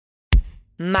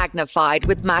Magnified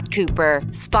with Matt Cooper,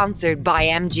 sponsored by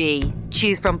MG.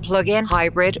 Choose from plug-in,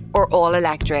 hybrid or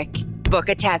all-electric. Book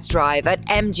a test drive at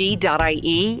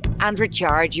mg.ie and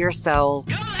recharge your soul.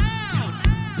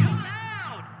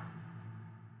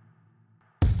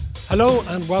 Hello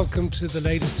and welcome to the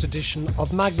latest edition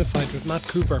of Magnified with Matt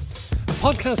Cooper, a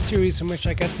podcast series in which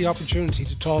I get the opportunity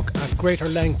to talk at greater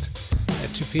length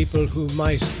to people who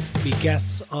might be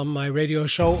guests on my radio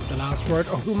show, The Last Word,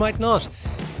 or who might not,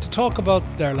 to talk about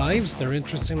their lives, their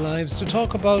interesting lives, to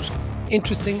talk about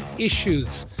interesting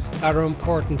issues that are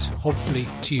important, hopefully,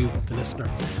 to you, the listener.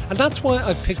 And that's why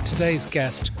I've picked today's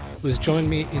guest, who has joined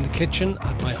me in the kitchen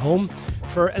at my home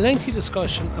for a lengthy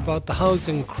discussion about the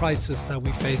housing crisis that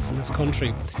we face in this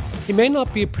country. He may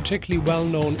not be a particularly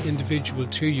well-known individual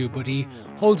to you, but he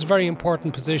holds a very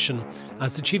important position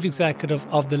as the Chief Executive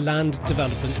of the Land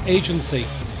Development Agency.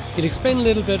 He'll explain a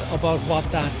little bit about what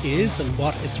that is and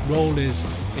what its role is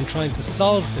in trying to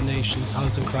solve the nation's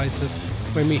housing crisis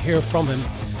when we hear from him.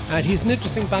 And he's an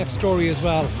interesting backstory as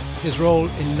well, his role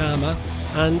in NAMA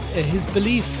and his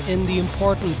belief in the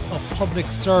importance of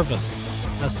public service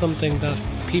as something that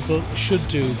people should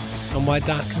do, and why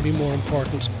that can be more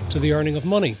important to the earning of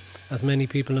money, as many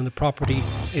people in the property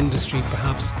industry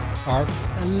perhaps are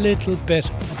a little bit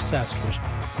obsessed with.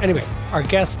 Anyway, our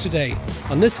guest today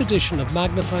on this edition of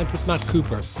Magnified with Matt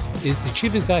Cooper is the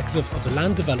Chief Executive of the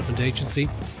Land Development Agency,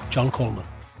 John Coleman.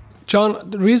 John,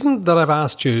 the reason that I've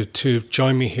asked you to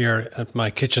join me here at my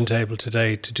kitchen table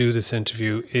today to do this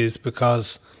interview is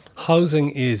because housing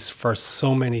is, for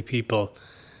so many people,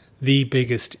 the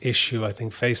biggest issue I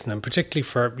think facing them, particularly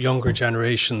for younger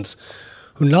generations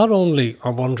who not only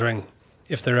are wondering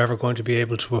if they're ever going to be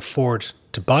able to afford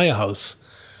to buy a house,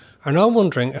 are now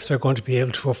wondering if they're going to be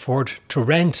able to afford to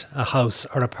rent a house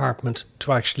or apartment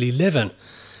to actually live in.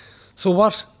 So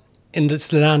what in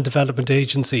this Land Development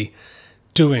Agency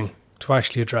doing to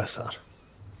actually address that?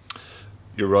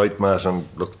 You're right, Matt, and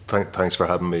look, thanks for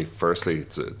having me. Firstly,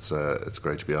 it's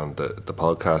great to be on the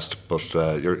podcast, but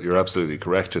you're absolutely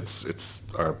correct. It's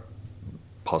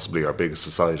possibly our biggest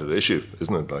societal issue,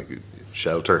 isn't it? Like,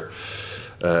 shelter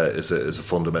is a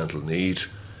fundamental need,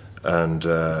 and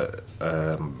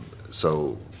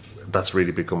so that's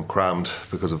really become crammed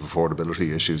because of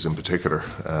affordability issues in particular,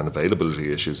 and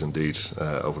availability issues indeed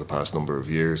over the past number of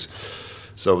years.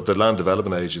 So the Land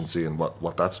Development Agency and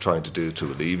what that's trying to do to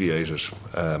alleviate it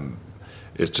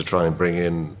is to try and bring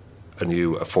in a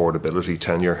new affordability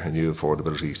tenure, a new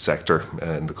affordability sector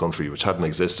in the country which hadn't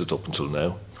existed up until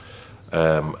now,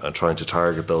 and trying to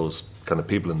target those kind of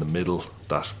people in the middle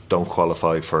that don't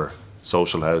qualify for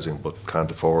social housing but can't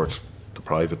afford the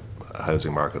private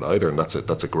housing market either, and that's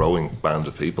a growing band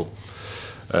of people.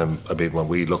 I mean, when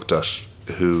we looked at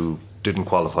who didn't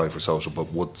qualify for social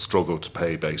but would struggle to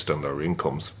pay based on their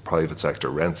incomes, private sector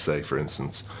rents, say, for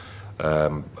instance,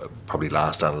 probably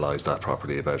last analysed that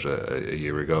property about a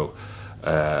year ago,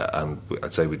 and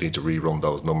I'd say we need to rerun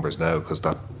those numbers now because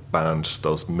that band,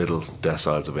 those middle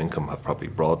deciles of income have probably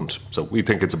broadened. So we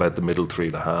think it's about the middle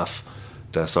 3.5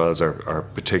 deciles are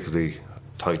particularly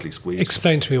tightly squeezed.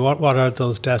 Explain to me, what are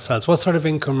those deciles? What sort of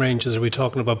income ranges are we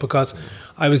talking about? Because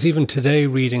I was even today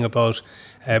reading about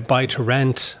the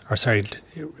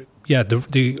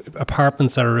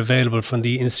apartments that are available from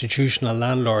the institutional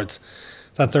landlords,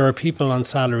 that there are people on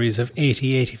salaries of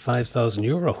 85,000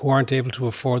 euro who aren't able to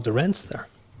afford the rents there.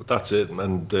 But that's it,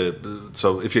 and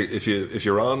so if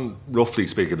you're on, roughly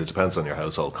speaking, it depends on your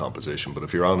household composition, but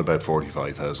if you're on about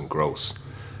 45,000 gross,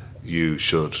 you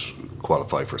should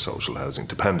qualify for social housing,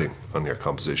 depending on your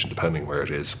composition, depending where it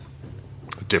is.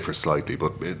 It differs slightly,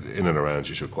 but in and around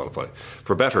you should qualify.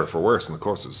 For better or for worse, and of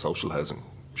course there's a social housing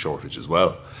shortage as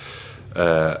well.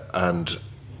 And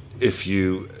if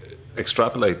you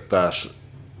extrapolate that,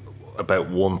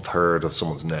 about 1/3 of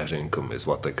someone's net income is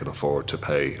what they can afford to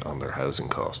pay on their housing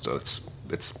cost.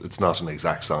 It's not an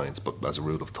exact science, but as a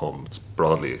rule of thumb, it's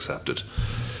broadly accepted.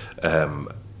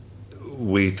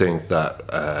 We think that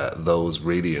those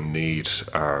really in need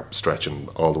are stretching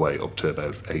all the way up to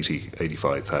about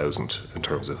 85,000 in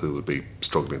terms of who would be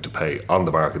struggling to pay on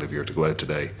the market if you were to go out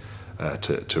today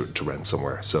to rent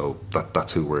somewhere. So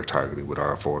that's who we're targeting with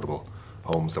our affordable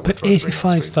homes that we're trying to bring on stream.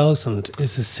 But 85,000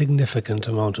 is a significant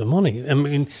amount of money. I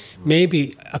mean,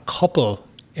 maybe a couple,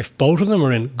 if both of them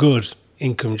are in good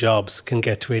income jobs, can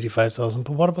get to 85,000.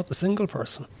 But what about the single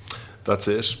person? That's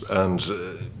it, and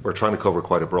we're trying to cover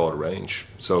quite a broad range.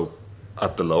 So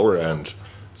at the lower end,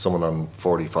 someone on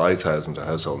 45,000 a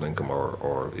household income,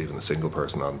 or even a single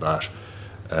person on that,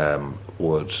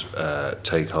 would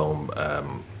take home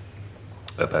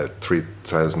about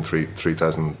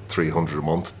 3,300 a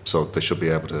month. So they should be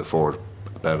able to afford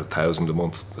about 1,000 a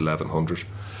month, 1,100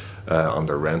 on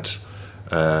their rent.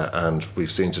 And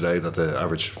we've seen today that the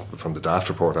average, from the DAFT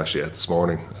report actually out this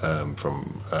morning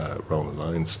from Ronan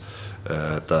Lyons,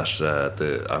 that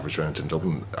the average rent in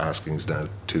Dublin asking is now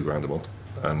 £2,000 a month.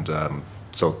 And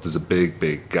so there's a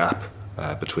big gap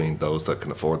between those that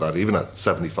can afford that. Even at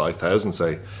 75,000,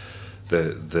 say,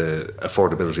 the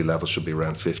affordability level should be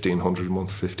around 1,500 a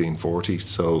month, 1,540.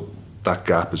 So that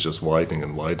gap is just widening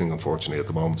and widening, unfortunately, at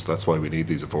the moment. So that's why we need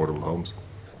these affordable homes.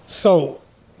 So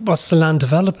what's the Land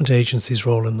Development Agency's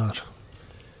role in that?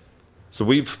 So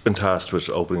we've been tasked with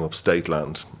opening up state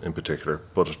land in particular,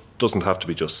 but it doesn't have to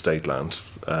be just state land.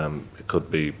 It could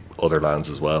be other lands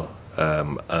as well,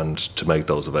 and to make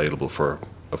those available for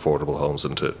affordable homes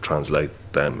and to translate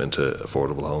them into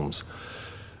affordable homes.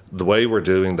 The way we're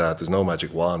doing that, there's no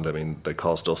magic wand. I mean, they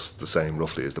cost us the same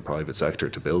roughly as the private sector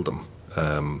to build them.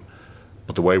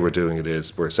 But the way we're doing it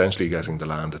is we're essentially getting the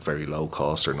land at very low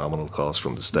cost or nominal cost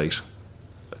from the state,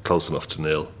 close enough to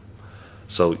nil.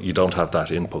 So you don't have that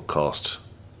input cost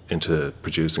into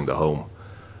producing the home.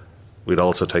 We'd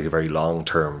also take a very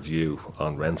long-term view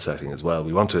on rent setting as well.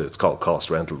 We want to, it's called cost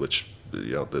rental, which,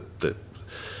 you know,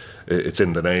 it's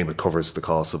in the name, it covers the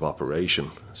cost of operation.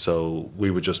 So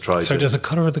we would just try So does it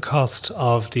cover the cost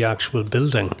of the actual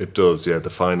building? It does, yeah,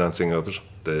 the financing of it,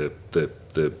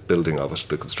 the building of it,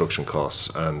 the construction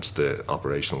costs and the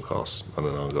operational costs on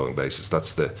an ongoing basis.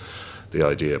 That's the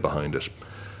idea behind it.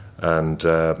 And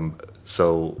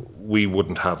so we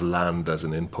wouldn't have land as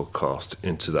an input cost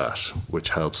into that, which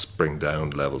helps bring down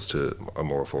levels to a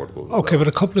more affordable level. Okay, but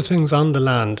a couple of things on the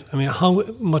land. I mean, how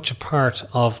much a part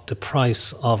of the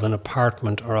price of an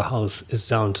apartment or a house is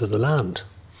down to the land?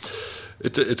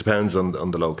 It depends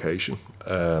on the location.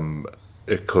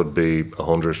 It could be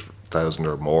 100,000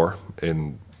 or more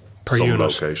in per some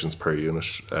unit. Locations per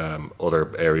unit.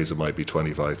 Other areas it might be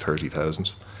 25,000,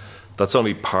 30,000. That's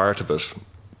only part of it.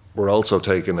 We're also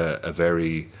taking a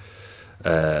very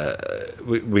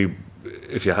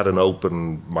if you had an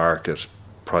open market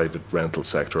private rental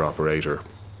sector operator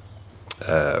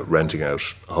renting out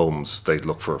homes, they'd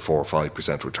look for a 4 or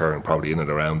 5% return, probably in and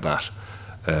around that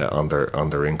on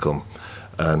their income,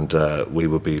 and we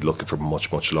would be looking for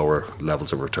much lower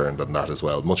levels of return than that as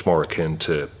well, much more akin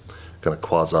to kind of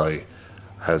quasi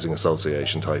housing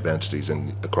association type entities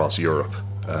across Europe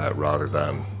rather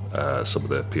than some of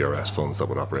the PRS funds that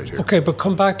would operate here. Okay, but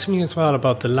come back to me as well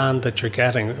about the land that you're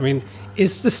getting. I mean,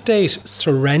 is the state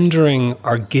surrendering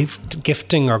or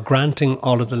gifting or granting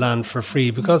all of the land for free?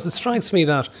 Because it strikes me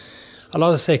that a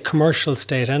lot of, say, commercial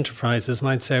state enterprises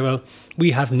might say, well,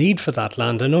 we have need for that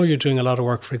land. I know you're doing a lot of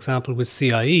work, for example, with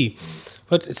CIE.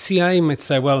 But CIE might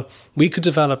say, well, we could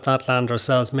develop that land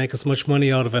ourselves, make as much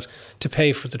money out of it to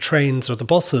pay for the trains or the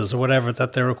buses or whatever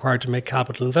that they're required to make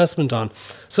capital investment on.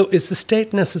 So is the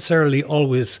state necessarily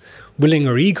always willing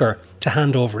or eager to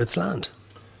hand over its land?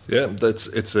 Yeah,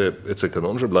 it's a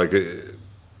conundrum. Like,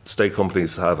 state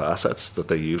companies have assets that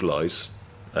they utilise,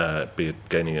 be it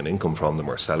gaining an income from them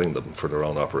or selling them for their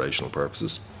own operational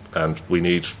purposes. And we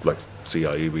need, like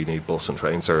CIE, we need bus and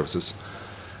train services.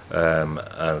 And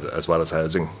as well as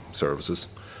housing services.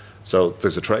 So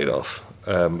there's a trade-off.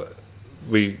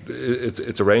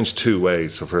 It's arranged two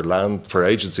ways. So for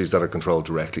agencies that are controlled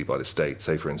directly by the state,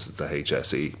 say for instance the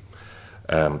HSE,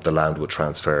 the land would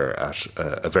transfer at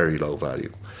a very low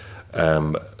value.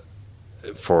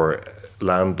 For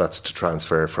land that's to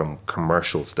transfer from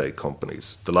commercial state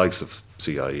companies, the likes of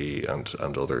CIE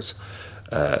and others,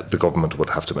 the government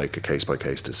would have to make a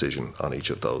case-by-case decision on each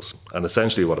of those. And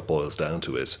essentially what it boils down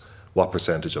to is what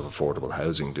percentage of affordable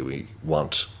housing do we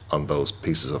want on those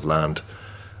pieces of land?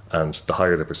 And the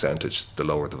higher the percentage, the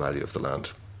lower the value of the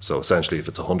land. So essentially if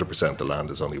it's 100%, the land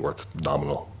is only worth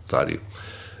nominal value.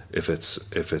 If it's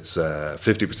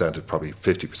 50%, it's probably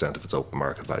 50% of its open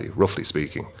market value, roughly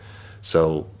speaking.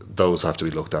 So those have to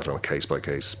be looked at on a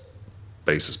case-by-case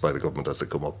basis by the government as they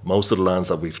come up. Most of the lands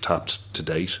that we've tapped to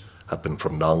date have been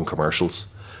from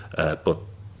non-commercials, but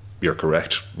you're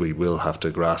correct, we will have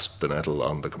to grasp the nettle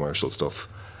on the commercial stuff,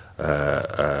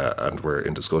 and we're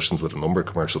in discussions with a number of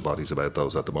commercial bodies about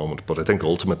those at the moment. But I think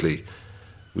ultimately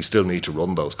we still need to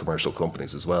run those commercial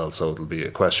companies as well, so it'll be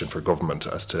a question for government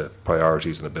as to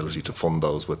priorities and ability to fund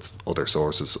those with other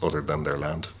sources other than their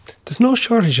land. There's no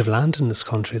shortage of land in this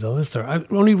country though, is there?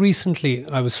 Only recently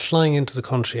I was flying into the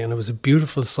country and it was a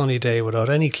beautiful sunny day without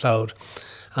any cloud.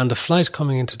 And the flight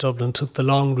coming into Dublin took the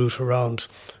long route around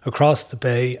across the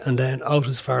bay and then out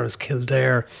as far as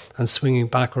Kildare and swinging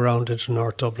back around into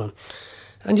North Dublin.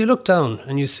 And you look down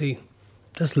and you see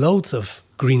there's loads of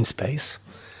green space.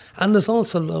 And there's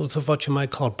also loads of what you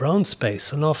might call brown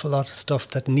space, an awful lot of stuff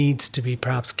that needs to be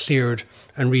perhaps cleared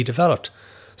and redeveloped.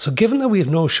 So given that we have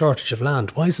no shortage of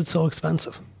land, why is it so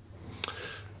expensive?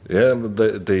 Yeah,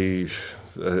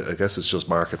 I guess it's just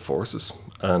market forces.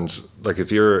 And like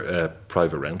if you're a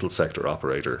private rental sector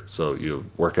operator, so you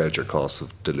work out your costs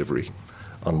of delivery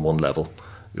on one level,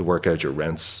 you work out your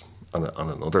rents on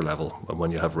another level. And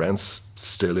when you have rents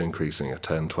still increasing at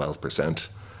 10, 12%,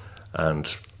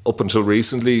 and up until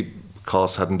recently,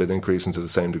 costs hadn't been increasing to the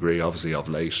same degree. Obviously, of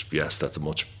late, yes, that's a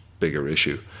much bigger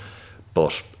issue.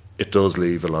 But it does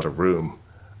leave a lot of room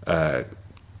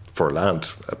for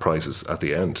land prices at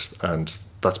the end. And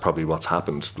that's probably what's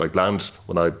happened. Like land,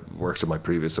 when I worked at my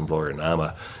previous employer in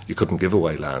AMA, you couldn't give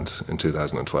away land in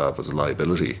 2012 as a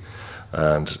liability.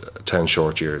 And 10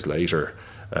 short years later,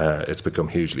 it's become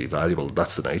hugely valuable.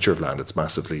 That's the nature of land. It's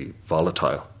massively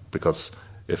volatile because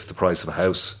if the price of a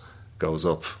house goes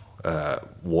up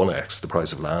 1x, the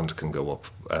price of land can go up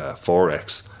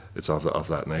 4x. It's of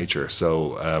that nature.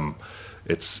 So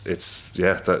it's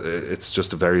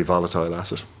just a very volatile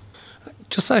asset.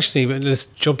 Just actually, let's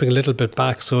jumping a little bit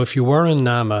back. So if you were in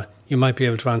NAMA, you might be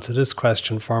able to answer this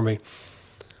question for me.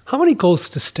 How many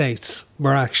ghost estates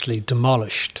were actually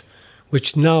demolished,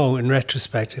 which now, in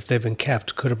retrospect, if they've been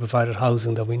kept, could have provided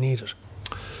housing that we needed?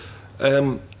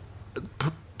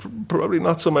 Probably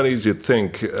not so many as you'd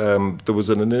think. There was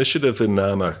an initiative in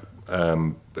NAMA.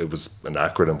 It was an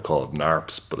acronym called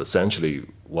NARPS, but essentially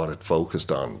what it focused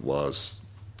on was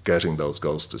getting those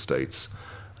ghost estates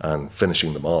and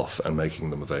finishing them off and making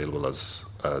them available as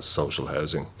social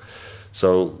housing.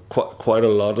 So quite a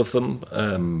lot of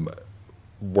them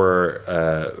were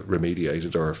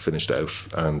remediated or finished out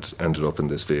and ended up in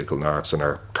this vehicle NARPS and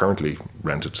are currently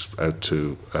rented out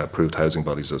to approved housing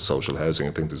bodies as social housing.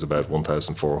 I think there's about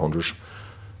 1,400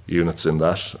 units in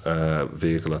that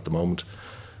vehicle at the moment.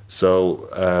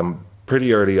 So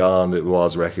pretty early on, it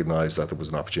was recognised that there was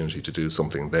an opportunity to do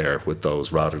something there with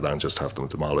those rather than just have them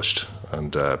demolished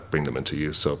and bring them into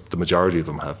use. So the majority of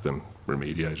them have been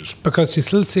remediated. Because you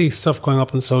still see stuff going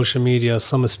up on social media.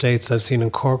 Some estates I've seen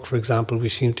in Cork, for example,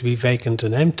 which seem to be vacant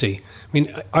and empty. I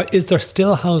mean, is there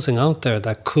still housing out there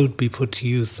that could be put to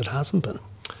use that hasn't been?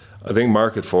 I think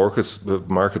market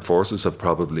forces have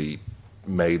probably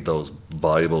made those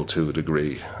viable to a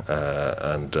degree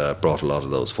and brought a lot of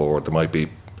those forward. There might be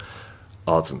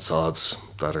odds and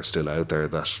sods that are still out there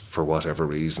that for whatever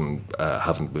reason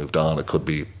haven't moved on. It could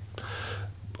be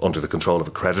under the control of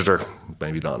a creditor,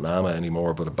 maybe not NAMA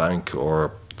anymore, but a bank,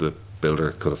 or the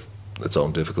builder could have its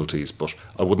own difficulties. But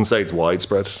I wouldn't say it's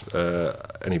widespread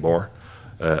anymore.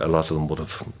 A lot of them would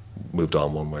have moved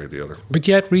on one way or the other. But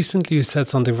yet recently you said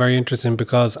something very interesting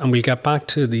because, and we'll get back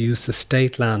to the use of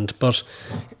state land, but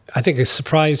I think it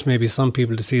surprised maybe some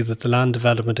people to see that the Land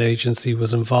Development Agency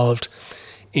was involved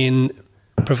in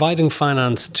providing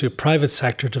finance to private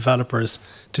sector developers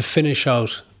to finish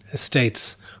out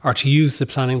estates or to use the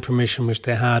planning permission which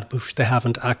they had, which they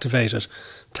haven't activated.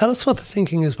 Tell us what the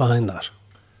thinking is behind that.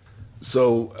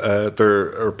 So there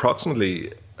are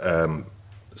approximately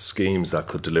schemes that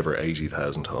could deliver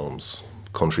 80,000 homes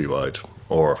countrywide,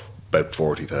 or about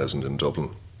 40,000 in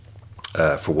Dublin,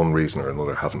 for one reason or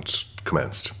another haven't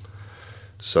commenced.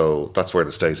 So that's where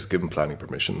the state has given planning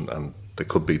permission and they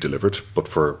could be delivered, but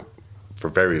for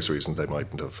various reasons they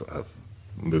mightn't have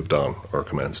moved on or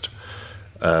commenced.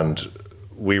 And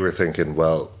we were thinking,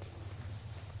 well,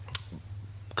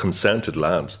 consented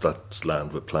land, that's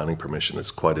land with planning permission,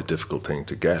 is quite a difficult thing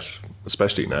to get,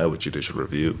 especially now with judicial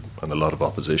review and a lot of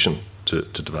opposition to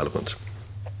development.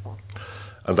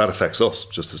 And that affects us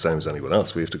just the same as anyone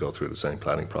else. We have to go through the same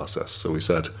planning process. So we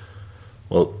said,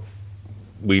 well,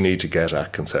 we need to get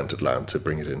at consented land to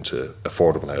bring it into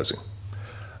affordable housing.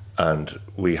 And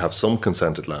we have some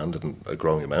consented land and a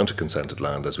growing amount of consented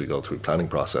land as we go through planning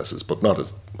processes, but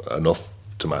not enough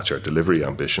to match our delivery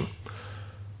ambition.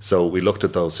 So we looked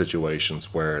at those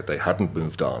situations where they hadn't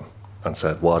moved on and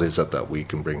said, what is it that we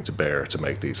can bring to bear to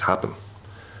make these happen?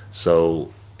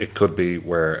 So it could be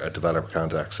where a developer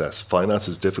can't access. Finance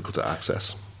is difficult to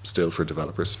access still for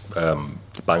developers. The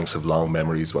banks have long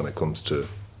memories when it comes to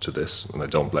this, and I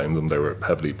don't blame them. They were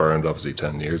heavily burned, obviously,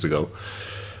 10 years ago.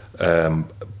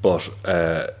 But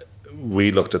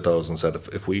we looked at those and said,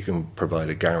 if we can provide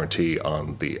a guarantee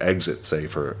on the exit, say,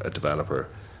 for a developer,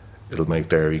 it'll make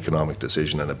their economic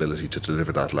decision and ability to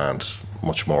deliver that land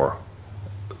much more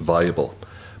viable.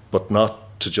 But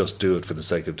not to just do it for the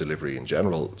sake of delivery in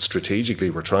general. Strategically,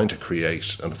 we're trying to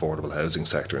create an affordable housing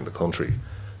sector in the country.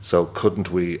 So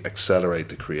couldn't we accelerate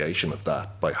the creation of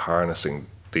that by harnessing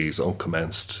these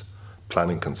uncommenced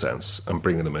planning consents and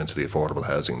bringing them into the affordable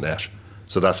housing net?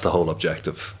 So that's the whole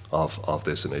objective of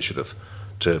this initiative,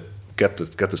 to get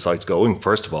the sites going,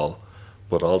 first of all,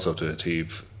 but also to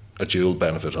achieve a dual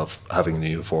benefit of having a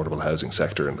new affordable housing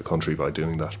sector in the country by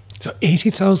doing that. So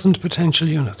 80,000 potential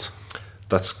units?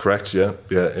 That's correct, yeah,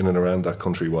 in and around that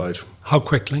countrywide. How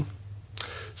quickly?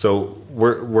 So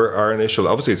we're our initial,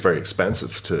 obviously it's very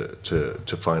expensive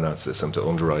to finance this and to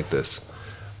underwrite this.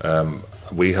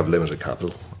 We have limited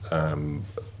capital.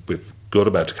 We've good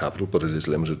amount of capital, but it is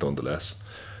limited nonetheless.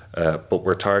 But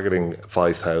we're targeting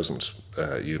 5,000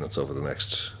 units over the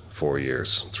next 4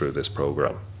 years through this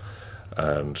programme.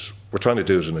 And we're trying to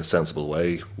do it in a sensible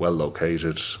way, well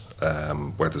located,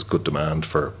 where there's good demand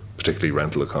for particularly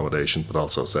rental accommodation, but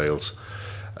also sales.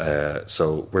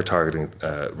 So we're targeting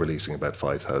releasing about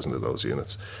 5,000 of those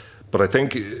units. But I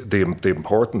think the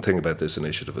important thing about this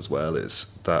initiative as well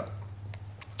is that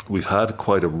we've had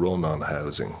quite a run on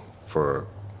housing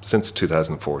since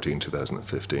 2014,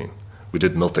 2015. We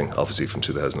did nothing, obviously, from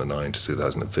 2009 to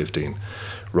 2015,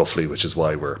 roughly, which is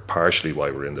partially why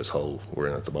we're in this hole we're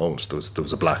in at the moment. There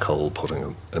was a black hole put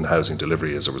in housing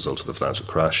delivery as a result of the financial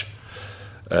crash.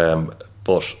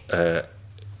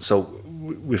 So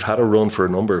we've had a run for a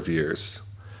number of years.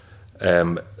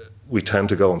 We tend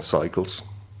to go in cycles.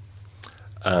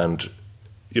 And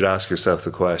you'd ask yourself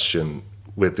the question,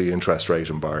 with the interest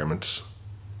rate environment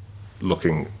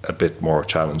looking a bit more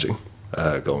challenging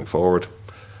going forward,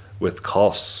 with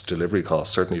delivery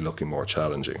costs certainly looking more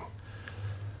challenging,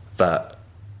 that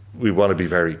we want to be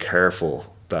very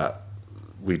careful that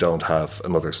we don't have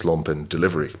another slump in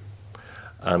delivery.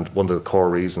 And one of the core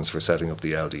reasons for setting up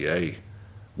the LDA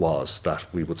was that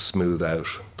we would smooth out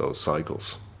those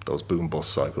cycles, those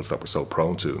boom-bust cycles that we're so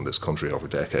prone to in this country over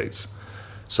decades.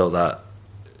 So that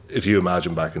if you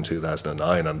imagine back in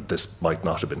 2009, and this might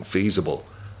not have been feasible,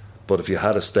 but if you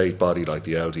had a state body like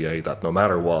the LDA that no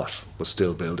matter what was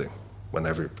still building when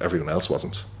everyone else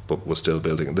wasn't, but was still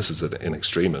building, and this is in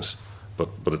extremis, but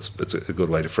it's a good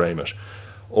way to frame it,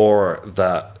 or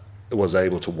that was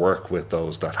able to work with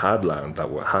those that had land, that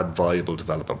had viable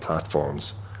development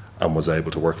platforms, and was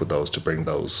able to work with those to bring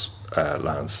those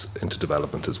lands into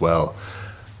development as well.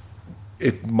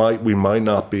 We might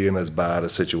not be in as bad a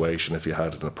situation if you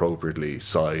had an appropriately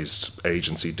sized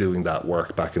agency doing that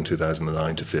work back in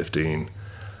 2009 to 15.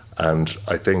 And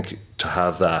I think to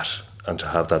have that and to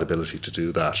have that ability to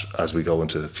do that as we go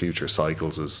into future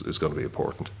cycles is going to be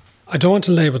important. I don't want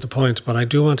to labour the point, but I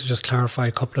do want to just clarify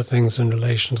a couple of things in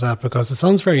relation to that, because it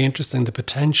sounds very interesting, the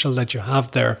potential that you have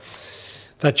there.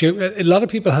 A lot of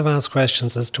people have asked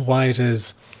questions as to why it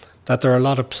is that there are a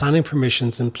lot of planning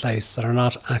permissions in place that are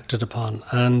not acted upon.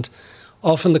 And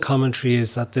often the commentary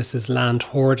is that this is land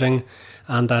hoarding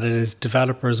and that it is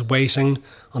developers waiting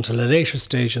until a later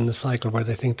stage in the cycle where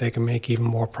they think they can make even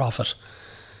more profit.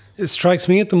 It strikes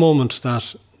me at the moment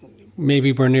that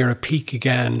maybe we're near a peak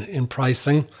again in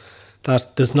pricing,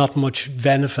 that there's not much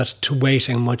benefit to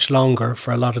waiting much longer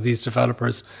for a lot of these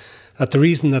developers, that the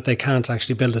reason that they can't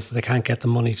actually build is that they can't get the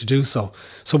money to do so.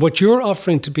 So what you're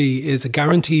offering to be is a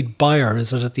guaranteed buyer,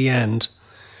 is it, at the end,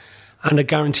 and a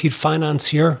guaranteed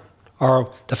financier,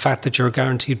 or the fact that you're a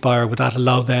guaranteed buyer, would that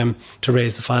allow them to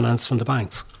raise the finance from the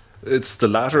banks? It's the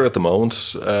latter at the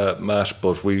moment, Matt,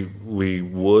 but we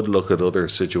would look at other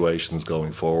situations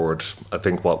going forward. I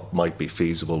think what might be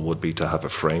feasible would be to have a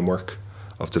framework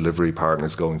of delivery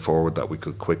partners going forward that we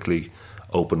could quickly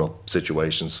open up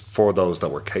situations for those that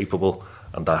were capable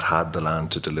and that had the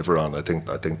land to deliver on. I think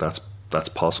that's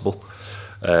possible.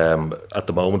 At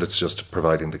the moment, it's just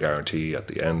providing the guarantee at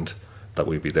the end that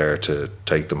we'd be there to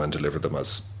take them and deliver them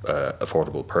as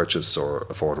affordable purchase or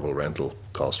affordable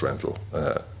cost rental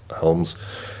homes.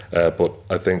 But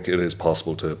I think it is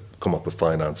possible to come up with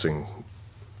financing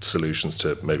solutions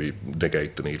to maybe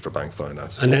negate the need for bank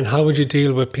finance. And then how would you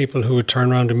deal with people who would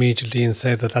turn around immediately and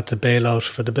say that that's a bailout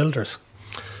for the builders?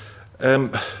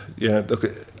 Look,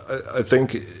 I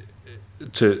think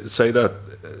to say that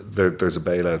there's a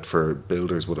bailout for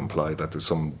builders would imply that there's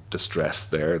some distress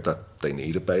there, that they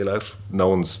need a bailout. No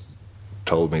one's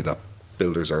told me that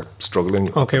builders are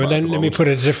struggling. Okay, well then let me put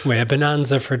it a different way. A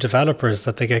bonanza for developers,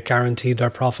 that they get guaranteed their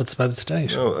profits by the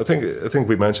state. No, I think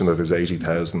we mentioned that there's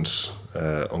 80,000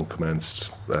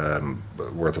 uncommenced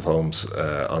worth of homes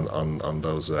on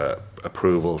those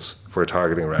approvals. If we're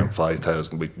targeting around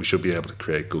 5,000, we should be able to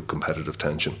create good competitive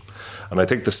tension. And I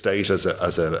think the state as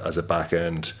a back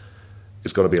end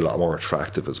is going to be a lot more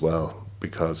attractive as well,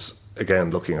 because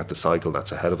again, looking at the cycle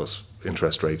that's ahead of us,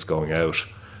 interest rates going out,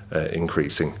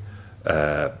 increasing,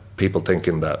 people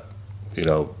thinking that, you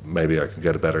know, maybe I can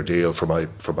get a better deal for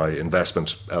my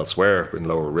investment elsewhere in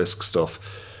lower risk stuff.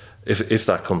 if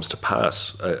that comes to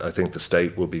pass, I think the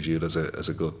state will be viewed as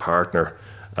a good partner,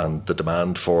 and the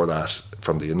demand for that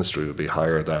from the industry will be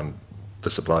higher than the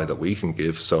supply that we can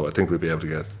give. So I think we'll be able to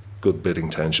get good bidding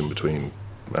tension between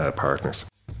partners.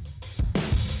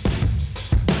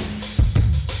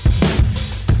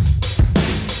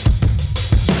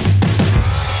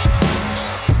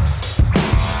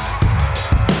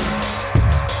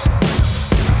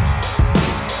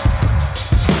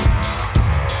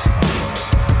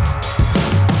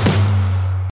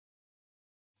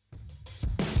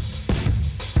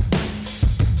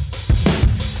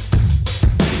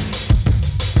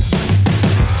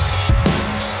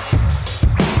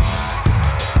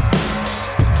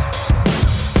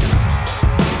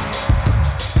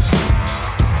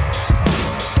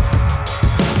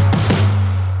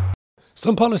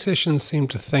 Some politicians seem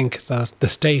to think that the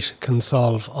state can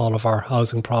solve all of our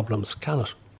housing problems. Can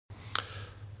it?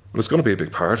 Well, it's going to be a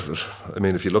big part of it. I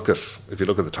mean, if you look at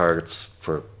the targets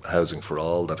for housing for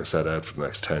all that are set out for the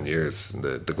next 10 years in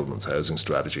the government's housing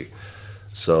strategy.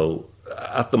 So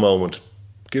at the moment,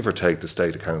 give or take, the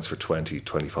state accounts for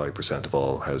 20-25% of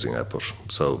all housing output.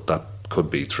 So that could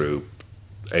be through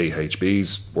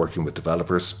AHBs working with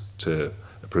developers to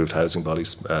approved housing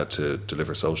bodies to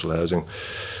deliver social housing.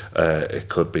 It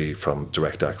could be from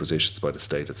direct acquisitions by the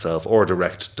state itself, or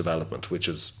direct development, which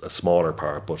is a smaller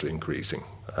part but increasing,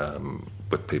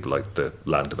 with people like the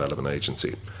Land Development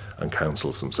Agency and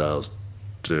councils themselves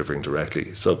delivering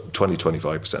directly. So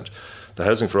 20-25%. The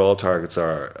housing for all targets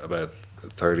are about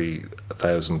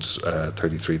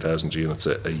 33,000 units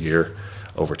a year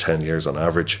over 10 years on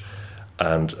average.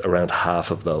 And around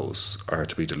half of those are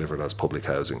to be delivered as public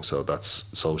housing. So that's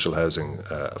social housing,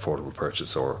 affordable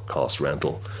purchase or cost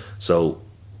rental. So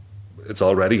it's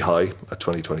already high at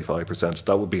 20-25%.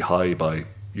 That would be high by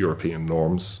European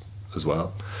norms as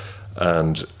well.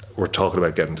 And we're talking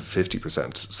about getting to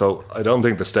 50%. So I don't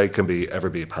think the state can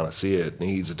ever be a panacea. It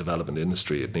needs a development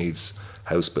industry. It needs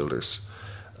house builders.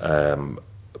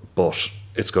 But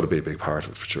it's got to be a big part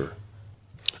of it for sure.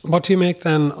 What do you make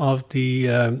then of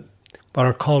the what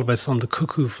are called by some the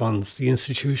cuckoo funds, the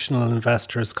institutional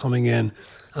investors coming in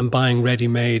and buying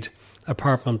ready-made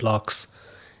apartment blocks?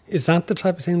 Is that the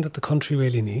type of thing that the country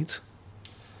really needs?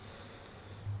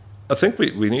 I think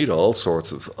we need all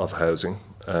sorts of housing.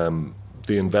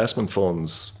 The investment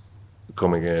funds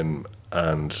coming in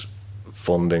and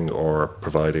funding or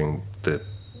providing the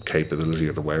capability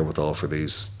or the wherewithal for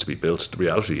these to be built, the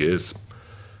reality is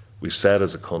we've said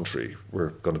as a country we're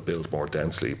going to build more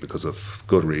densely because of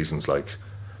good reasons like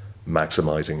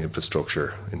maximising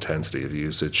infrastructure, intensity of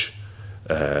usage,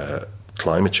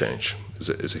 climate change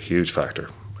is a huge factor.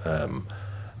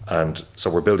 And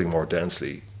so we're building more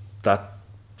densely. That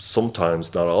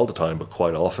sometimes, not all the time, but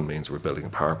quite often means we're building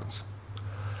apartments.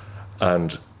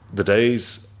 And the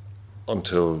days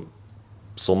until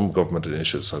some government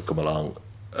initiatives have come along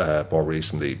more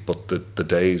recently, but the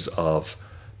days of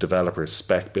developers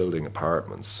spec building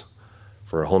apartments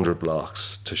for 100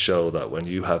 blocks to show that when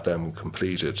you have them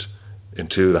completed in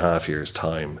 2.5 years'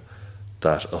 time,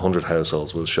 that 100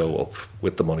 households will show up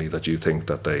with the money that you think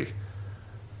that they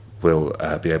will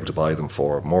be able to buy them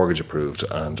for, mortgage approved,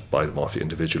 and buy them off you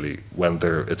individually, when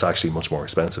it's actually much more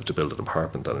expensive to build an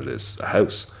apartment than it is a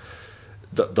house.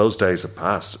 Those days have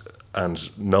passed, and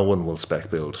no one will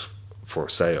spec build for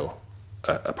sale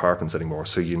apartments anymore.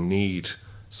 So you need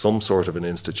some sort of an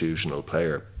institutional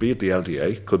player, be it the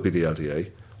LDA, could be the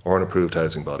LDA, or an approved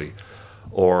housing body,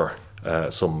 or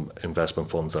some investment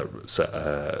funds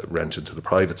that rent into the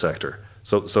private sector.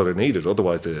 So they're needed,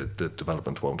 otherwise the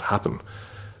development won't happen.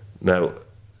 Now,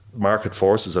 market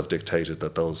forces have dictated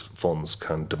that those funds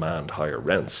can demand higher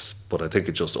rents, but I think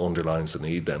it just underlines the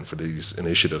need then for these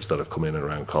initiatives that have come in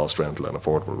around cost rental and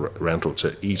affordable rental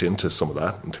to eat into some of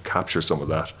that and to capture some of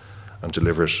that and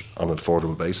deliver it on an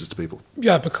affordable basis to people.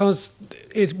 Yeah, because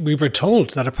we were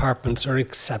told that apartments are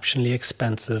exceptionally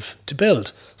expensive to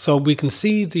build. So we can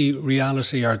see the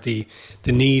reality or the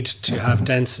need to have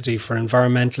density for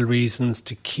environmental reasons,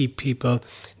 to keep people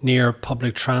near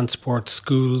public transport,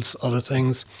 schools, other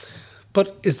things.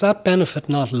 But is that benefit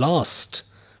not lost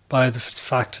by the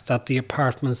fact that the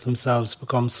apartments themselves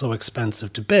become so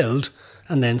expensive to build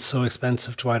and then so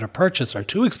expensive to either purchase, or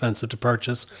too expensive to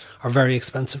purchase, or very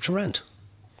expensive to rent?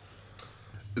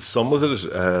 Some of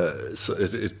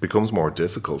it becomes more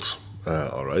difficult.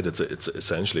 All right, it's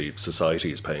essentially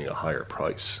society is paying a higher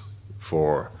price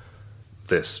for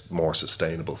this more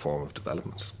sustainable form of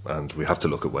development, and we have to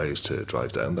look at ways to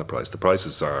drive down that price. The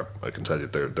prices are, I can tell you,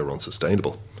 they're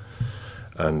unsustainable,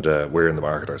 and we're in the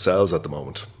market ourselves at the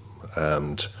moment,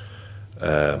 and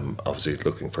obviously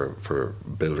looking for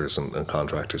builders and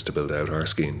contractors to build out our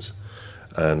schemes.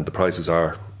 And the prices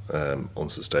are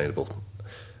unsustainable.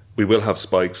 We will have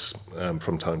spikes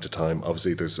from time to time.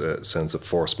 Obviously, there's a sense of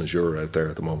force majeure out there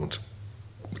at the moment.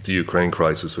 The Ukraine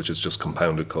crisis, which has just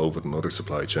compounded COVID and other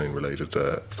supply chain related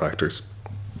factors.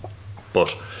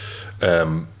 But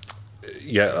I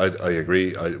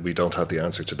agree. We don't have the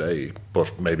answer today,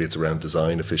 but maybe it's around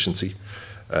design efficiency.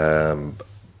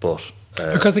 Because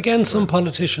again, some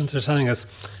politicians are telling us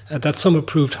that some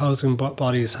approved housing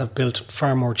bodies have built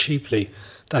far more cheaply,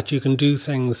 that you can do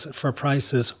things for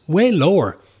prices way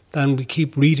lower than we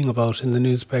keep reading about in the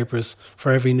newspapers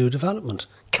for every new development.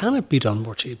 Can it be done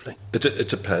more cheaply? It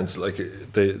depends.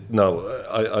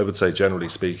 I would say generally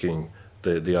speaking,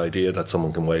 the idea that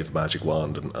someone can wave a magic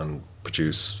wand and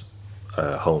produce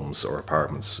homes or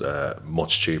apartments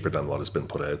much cheaper than what has been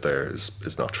put out there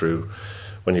is not true.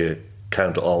 When you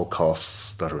count all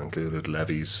costs that are included,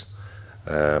 levies,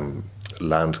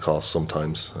 land costs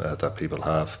sometimes that people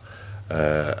have,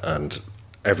 and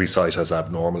every site has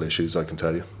abnormal issues, I can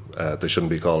tell you. They shouldn't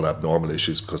be called abnormal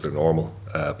issues because they're normal,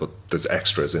 but there's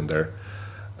extras in there.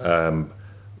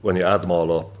 When you add them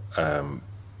all up,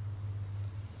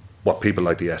 what people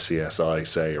like the SCSI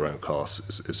say around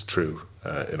costs is true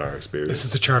in our experience. This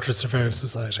is the Chartered Surveyor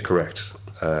Society. Correct.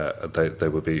 They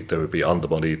would be on the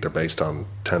money. They're based on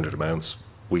tendered amounts.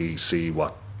 We see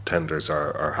what tenders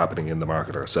are happening in the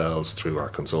market ourselves through our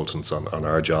consultants on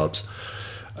our jobs,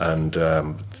 and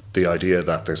the idea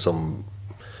that there's some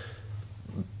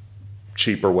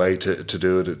cheaper way to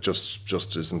do it, it just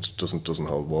doesn't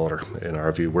hold water in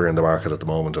our view. We're in the market at the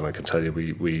moment, and I can tell you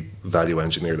we value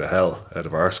engineer the hell out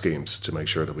of our schemes to make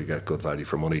sure that we get good value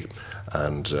for money,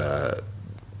 and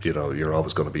you're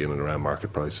always going to be in and around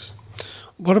market prices.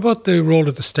 What about the role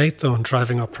of the state, though, in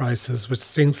driving up prices, with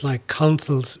things like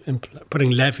councils putting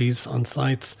levies on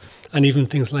sites and even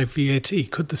things like VAT?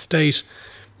 Could the state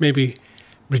maybe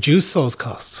reduce those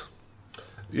costs?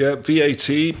 Yeah, VAT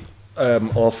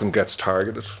often gets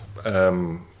targeted.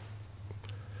 The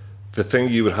thing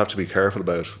you would have to be careful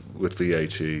about with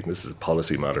VAT, and this is a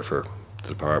policy matter for the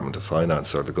Department of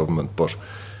Finance or the government, but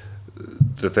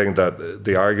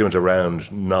the argument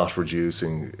around not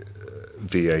reducing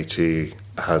VAT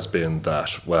has been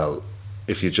that, well,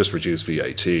 if you just reduce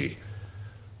VAT,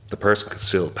 the person can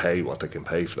still pay what they can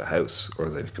pay for the house or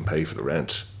they can pay for the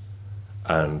rent,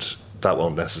 and that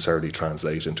won't necessarily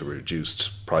translate into a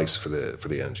reduced price for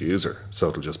the end user. So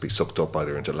it'll just be sucked up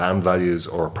either into land values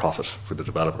or profit for the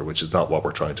developer, which is not what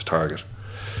we're trying to target.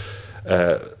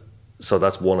 So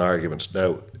that's one argument.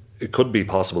 Now, it could be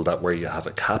possible that where you have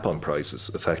a cap on prices,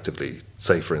 effectively,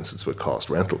 say for instance with cost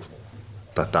rental,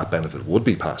 that benefit would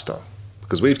be passed on,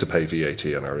 because we have to pay VAT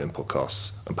on our input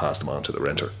costs and pass them on to the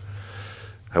renter.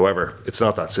 However, it's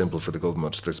not that simple for the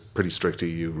government. There's pretty strict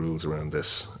EU rules around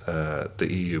this. The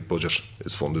EU budget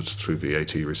is funded through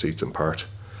VAT receipts in part,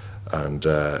 and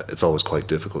it's always quite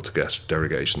difficult to get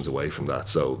derogations away from that.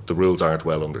 So the rules aren't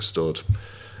well understood.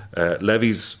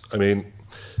 Levies, I mean,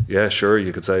 yeah, sure,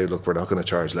 you could say, look, we're not going to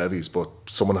charge levies, but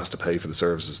someone has to pay for the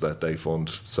services that they fund.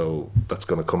 So that's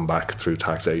going to come back through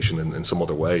taxation in some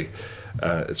other way.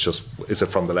 It's just, is it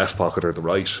from the left pocket or the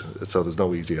right? So there's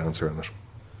no easy answer on it.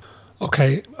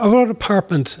 Okay, about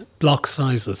apartment block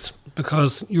sizes,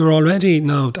 because you're already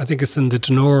now, I think it's in the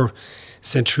Denore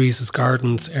St. Teresa's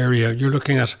Gardens area, you're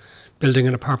looking at building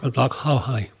an apartment block. How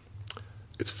high?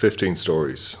 It's 15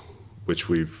 stories, which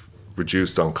we've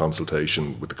reduced on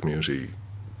consultation with the community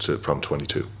from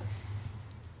 22.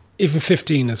 Even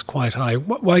 15 is quite high.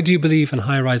 Why do you believe in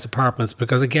high-rise apartments?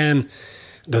 Because again,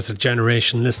 there's a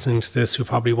generation listening to this who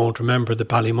probably won't remember the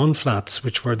Ballymun flats,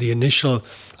 which were the initial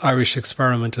Irish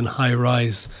experiment in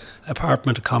high-rise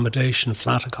apartment accommodation,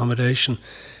 flat accommodation,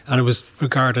 and it was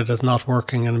regarded as not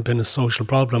working and been a social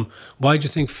problem. Why do you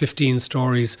think 15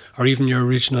 stories or even your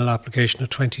original application of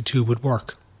 22 would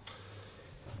work?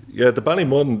 Yeah, the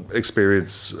Ballymun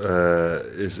experience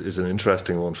is an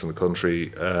interesting one from the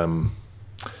country.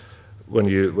 When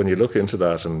you look into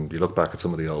that and you look back at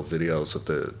some of the old videos of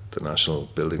the National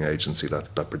Building Agency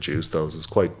that produced those, it's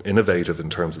quite innovative in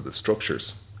terms of the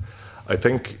structures. I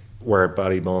think where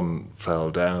Ballymun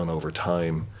fell down over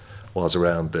time was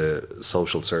around the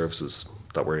social services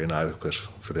that were inadequate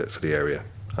for the area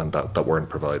and that weren't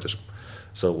provided.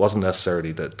 So it wasn't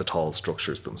necessarily the tall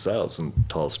structures themselves, and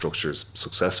tall structures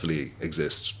successfully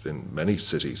exist in many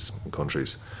cities and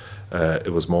countries.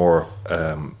 It was more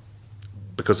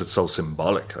because it's so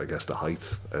symbolic, I guess, the height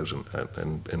out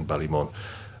in Ballymun.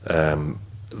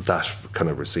 that kind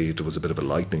of received, it was a bit of a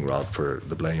lightning rod for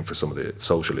the blame for some of the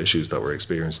social issues that were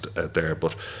experienced out there.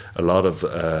 But a lot of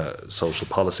social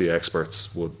policy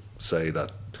experts would say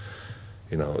that,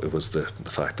 you know, it was the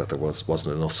fact that there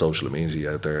wasn't enough social amenity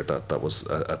out there that was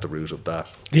at the root of that.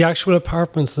 The actual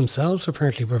apartments themselves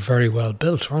apparently were very well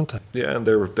built, weren't they? Yeah, and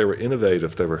they were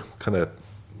innovative. They were kind of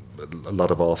a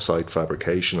lot of off-site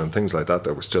fabrication and things like that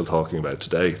we're still talking about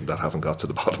today, that haven't got to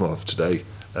the bottom of today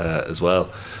as well.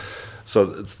 So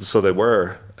they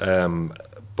were,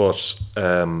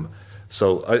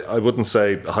 so I wouldn't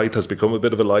say height has become a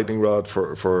bit of a lightning rod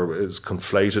for is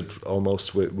conflated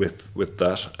almost with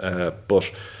that.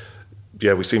 But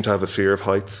yeah, we seem to have a fear of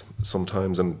height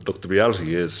sometimes. And look, the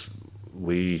reality is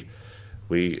we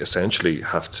essentially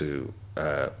have to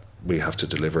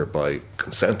deliver by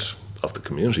consent of the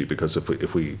community, because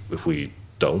if we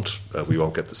don't, we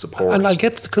won't get the support. And I'll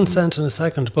get to the consent in a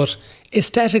second, but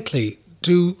aesthetically,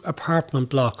 do apartment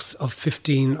blocks of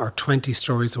 15 or 20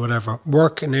 stories or whatever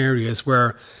work in areas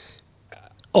where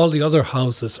all the other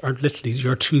houses are literally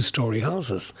your 2-story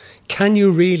houses? Can you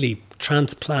really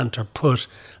transplant or put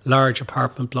large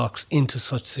apartment blocks into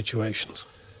such situations?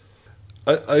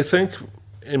 I think,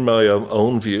 in my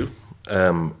own view,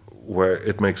 where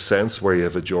it makes sense, where you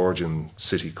have a Georgian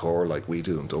city core like we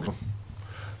do in Dublin,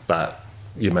 that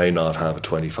you may not have a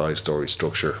 25-story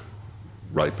structure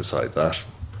right beside that.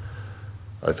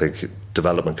 I think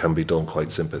development can be done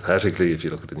quite sympathetically. If you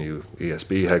look at the new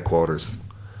ESB headquarters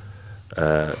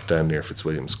down near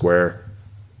Fitzwilliam Square,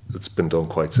 it's been done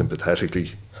quite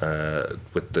sympathetically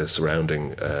with the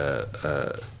surrounding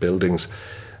buildings.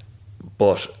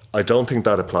 But I don't think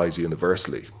that applies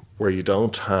universally, where you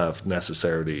don't have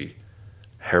necessarily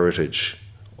heritage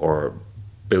or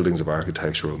buildings of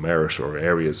architectural merit or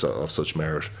areas of such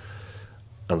merit,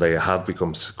 and they have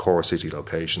become core city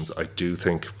locations. I do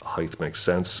think height makes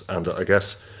sense. And I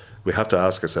guess we have to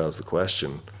ask ourselves the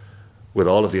question, with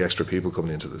all of the extra people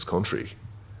coming into this country,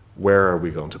 where are we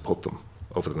going to put them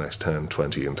over the next 10,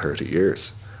 20 and 30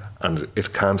 years? And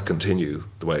it can't continue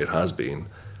the way it has been.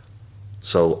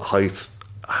 So height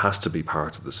has to be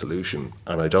part of the solution.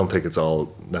 And I don't think it's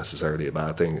all necessarily a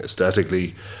bad thing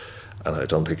aesthetically, and I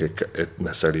don't think it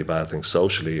necessarily a bad thing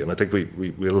socially. And I think we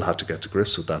will have to get to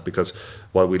grips with that, because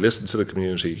while we listened to the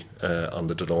community on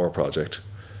the Donore project,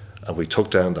 and we took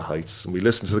down the heights, and we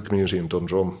listened to the community in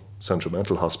Dundrum Central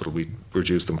Mental Hospital, we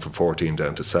reduced them from 14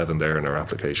 down to 7 there in our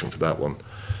application for that one.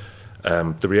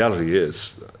 The reality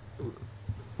is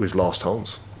we've lost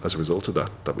homes as a result of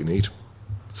that we need.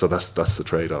 So that's the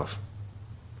trade-off.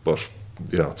 But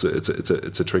you know,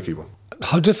 it's a tricky one.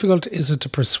 How difficult is it to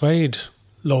persuade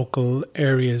local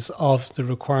areas of the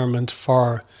requirement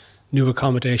for new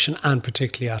accommodation, and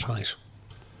particularly at height?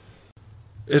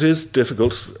 It is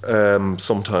difficult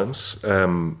sometimes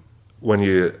when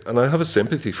you, and I have a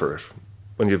sympathy for it,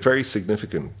 when you have very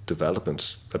significant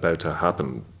development about to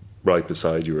happen right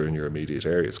beside you or in your immediate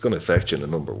area. It's going to affect you in a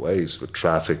number of ways, with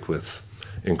traffic, with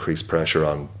increased pressure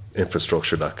on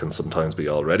infrastructure that can sometimes be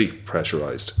already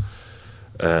pressurised.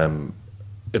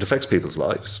 It affects people's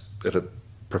lives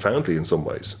profoundly in some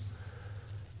ways.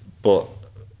 But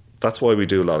that's why we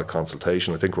do a lot of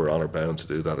consultation. I think we're honour bound to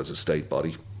do that as a state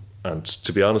body. And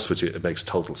to be honest with you, it makes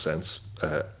total sense.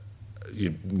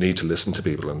 You need to listen to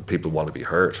people, and people want to be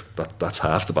heard. That's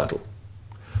half the battle.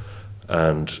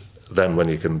 And then when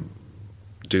you can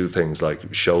do things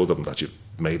like show them that you've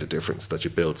made a difference, that you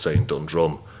built, say, in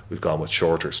Dundrum, we've gone with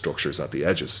shorter structures at the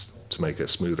edges to make a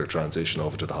smoother transition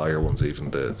over to the higher ones,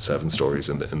 even the 7 stories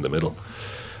in the middle.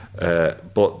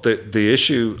 But the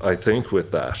issue, I think,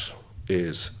 with that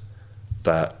is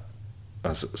that,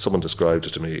 as someone described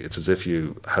it to me, it's as if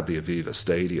you had the Aviva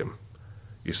Stadium.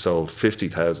 You sold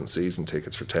 50,000 season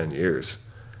tickets for 10 years,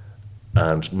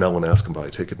 and no one else can buy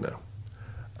a ticket now.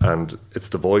 And it's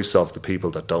the voice of the people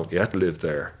that don't yet live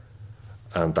there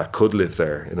and that could live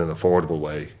there in an affordable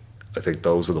way. I think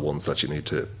those are the ones that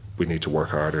we need to work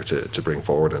harder to bring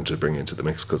forward and to bring into the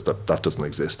mix, because that doesn't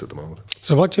exist at the moment.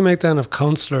 So what do you make then of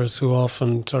councillors who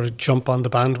often sort of jump on the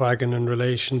bandwagon in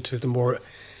relation to the more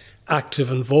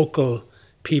active and vocal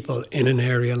people in an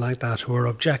area like that who are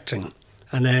objecting,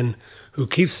 and then who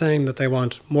keep saying that they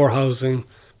want more housing,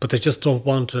 but they just don't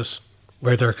want it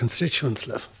where their constituents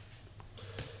live?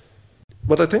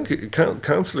 Well, I think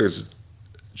councillors,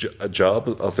 a job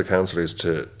of the councillor is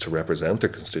to represent their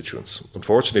constituents.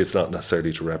 Unfortunately, it's not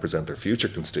necessarily to represent their future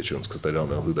constituents, because they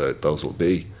don't know who those will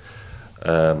be.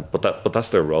 But that's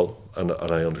their role, and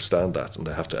I understand that, and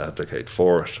they have to advocate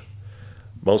for it.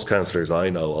 Most councillors I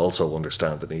know also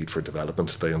understand the need for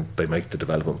development. They make the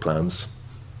development plans,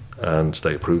 and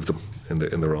they approve them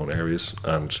in their own areas,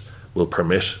 and will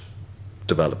permit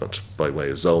development by way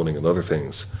of zoning and other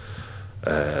things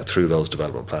through those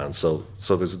development plans. So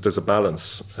there's a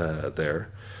balance there.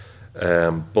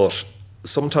 But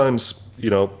sometimes,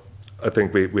 I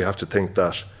think we have to think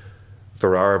that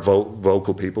there are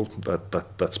vocal people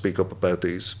that speak up about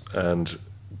these, and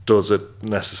does it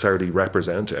necessarily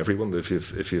represent everyone? If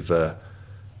you've a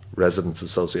residents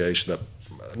association that,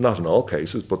 not in all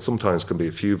cases, but sometimes can be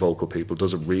a few vocal people,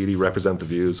 does it really represent the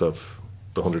views of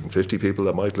the 150 people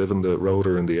that might live in the road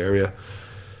or in the area?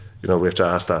 We have to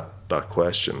ask that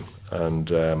question.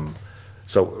 And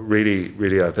so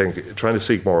really, I think trying to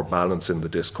seek more balance in the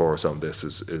discourse on this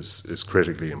is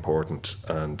critically important,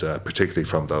 and particularly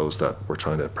from those that we're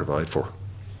trying to provide for.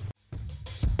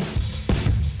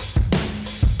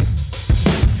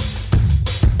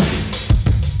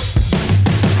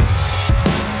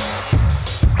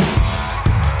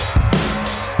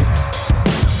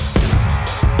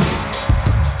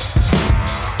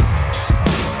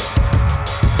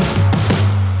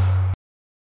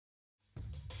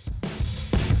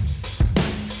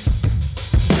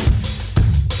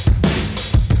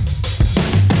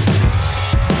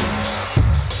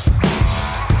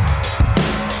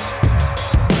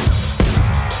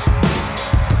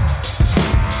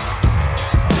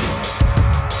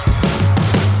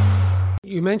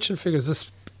 You mentioned figures. There's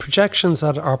projections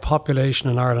that our population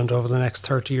in Ireland over the next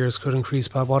 30 years could increase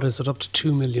by, what is it, up to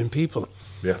 2 million people?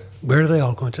 Yeah. Where are they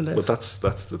all going to live? But that's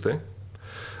the thing.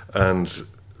 And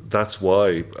that's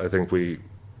why I think we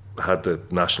had the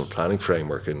national planning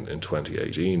framework in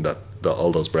 2018, that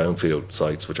all those brownfield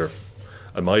sites, which are,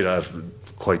 I might add,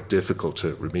 quite difficult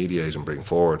to remediate and bring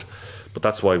forward. But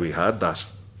that's why we had that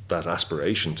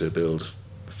aspiration to build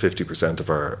 50% of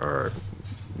our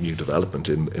new development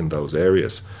in those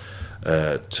areas,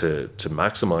 to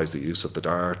maximise the use of the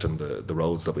DART and the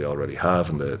roads that we already have,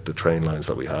 and the train lines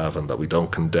that we have, and that we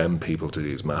don't condemn people to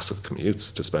these massive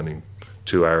commutes, to spending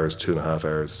 2 hours, 2.5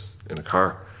 hours in a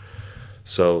car.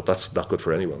 So that's not good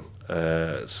for anyone.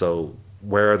 So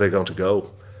where are they going to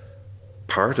go?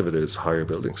 Part of it is higher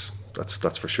buildings.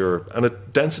 That's for sure. And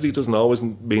density doesn't always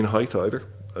mean height either.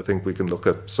 I think we can look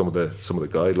at some of the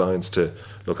guidelines to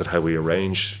look at how we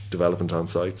arrange development on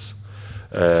sites.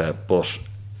 But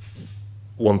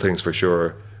one thing's for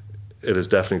sure, it is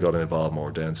definitely going to involve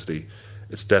more density.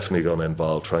 It's definitely going to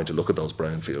involve trying to look at those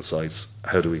brownfield sites.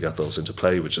 How do we get those into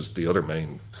play, which is the other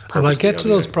main purpose. And I'll get to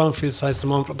those brownfield sites in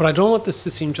a moment, but I don't want this to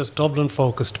seem just Dublin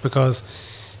focused, because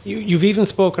you've even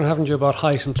spoken, haven't you, about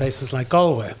height in places like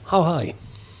Galway. How high?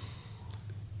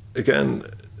 Again,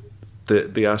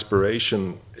 the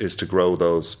aspiration is to grow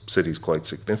those cities quite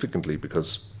significantly,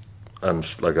 because, and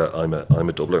like I'm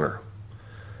a Dubliner,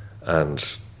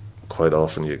 and quite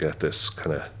often you get this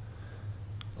kind of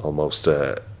almost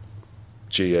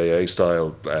GAA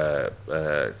style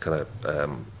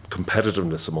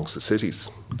competitiveness amongst the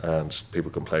cities, and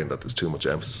people complain that there's too much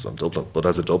emphasis on Dublin. But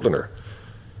as a Dubliner,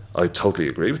 I totally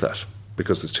agree with that,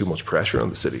 because there's too much pressure on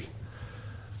the city.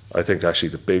 I think actually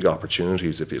the big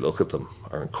opportunities, if you look at them,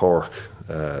 are in Cork,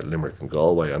 Limerick and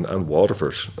Galway, and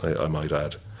Waterford, I might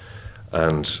add.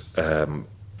 And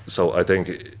so I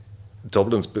think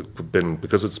Dublin's been,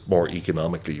 because it's more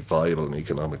economically viable and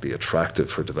economically attractive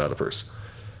for developers,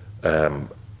 I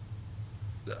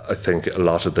think a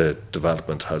lot of the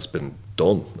development has been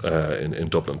done in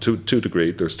Dublin. To a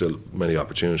degree, there's still many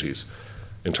opportunities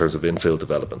in terms of infill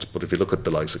development. But if you look at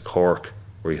the likes of Cork,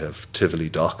 where you have Tivoli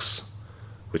Docks,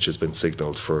 which has been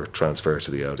signalled for transfer to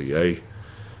the LDA.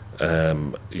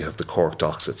 You have the Cork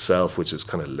Docks itself, which is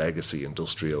kind of legacy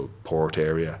industrial port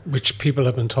area. Which people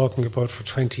have been talking about for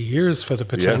 20 years for the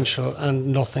potential,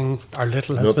 and nothing or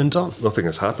little has been done. Nothing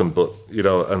has happened, but,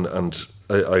 and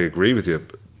I agree with you.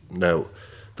 Now,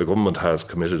 the government has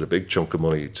committed a big chunk of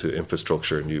money to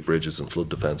infrastructure, new bridges and flood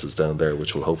defences down there,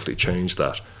 which will hopefully change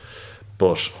that.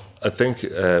 But I think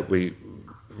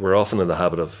we're often in the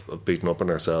habit of beating up on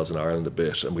ourselves in Ireland a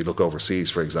bit, and we look overseas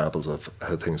for examples of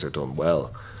how things are done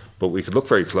well. But we could look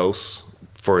very close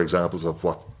for examples of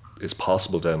what is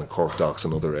possible down in Cork Docks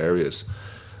and other areas,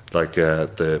 like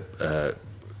the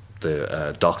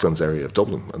Docklands area of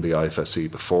Dublin and the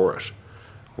IFSC before it,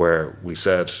 where we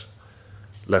said,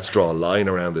 let's draw a line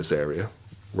around this area.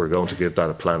 We're going to give that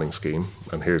a planning scheme,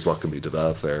 and here's what can be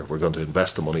developed there. We're going to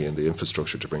invest the money in the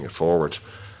infrastructure to bring it forward.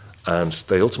 And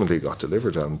they ultimately got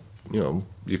delivered. And,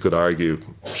 you could argue,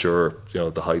 sure,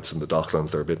 the heights in the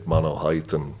Docklands, they're a bit mono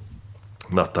height and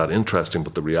not that interesting,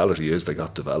 but the reality is they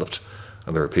got developed,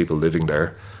 and there are people living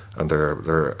there, and there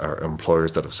are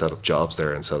employers that have set up jobs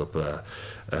there and set up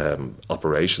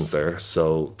operations there.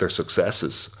 So they're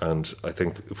successes. And I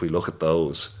think if we look at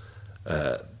those,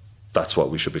 that's what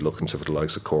we should be looking to for the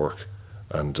likes of Cork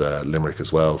and Limerick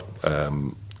as well. I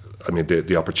mean,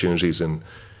 the opportunities in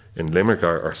Limerick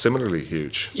are similarly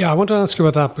huge. Yeah, I want to ask you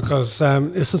about that because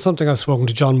this is something I've spoken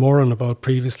to John Moran about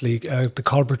previously, the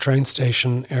Colbert train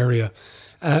station area.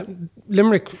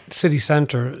 Limerick city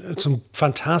centre, some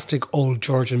fantastic old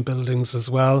Georgian buildings as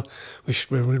well,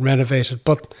 which were renovated,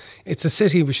 but it's a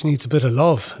city which needs a bit of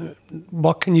love.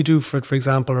 What can you do for it, for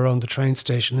example, around the train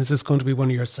station? Is this going to be one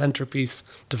of your centrepiece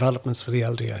developments for the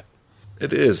LDA?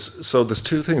 It is. So there's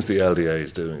two things the LDA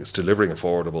is doing. It's delivering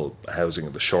affordable housing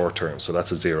in the short term, so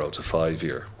that's a 0 to 5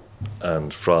 year.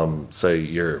 And from, say,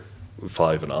 year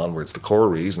 5 and onwards, the core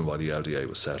reason why the LDA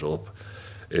was set up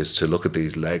is to look at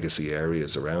these legacy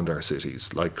areas around our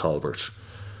cities, like Colbert,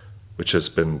 which has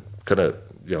been kind of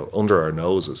under our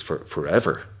noses for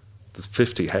forever. There's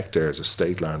 50 hectares of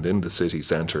state land in the city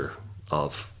centre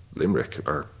of Limerick,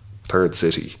 our third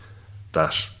city,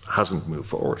 that hasn't moved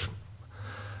forward,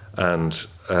 and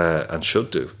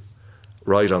should do,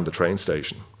 right on the train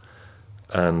station.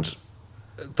 And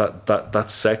that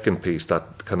second piece,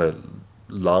 that kind of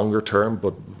longer term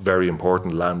but very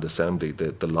important land assembly,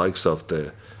 the likes of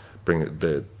the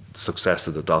success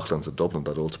of the Docklands in Dublin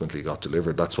that ultimately got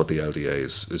delivered, that's what the LDA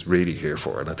is really here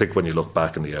for. And I think when you look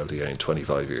back in the LDA in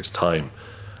 25 years' time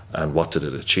and what did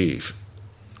it achieve,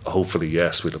 hopefully,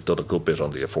 yes, we'll have done a good bit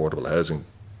on the affordable housing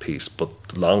piece, but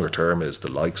the longer term is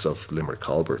the likes of Limerick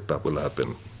Colbert that will have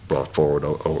been brought forward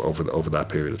over that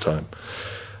period of time.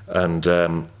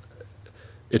 And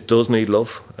it does need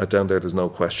love down there, there's no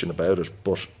question about it.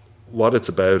 But what it's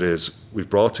about is we've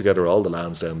brought together all the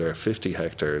lands down there, 50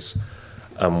 hectares,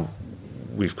 and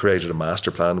we've created a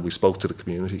master plan. We spoke to the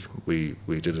community. We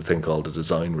did a thing called a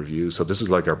design review. So this is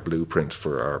like our blueprint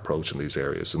for our approach in these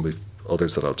areas, and we've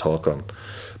others that I'll talk on.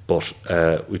 But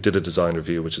we did a design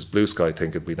review, which is blue sky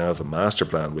thinking. We now have a master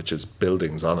plan, which is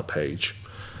buildings on a page,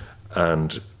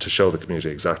 and to show the community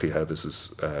exactly how this is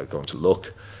going to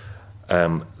look.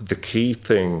 The key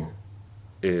thing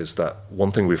is that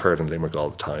one thing we've heard in Limerick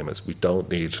all the time is we don't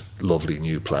need lovely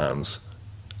new plans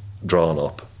drawn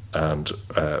up and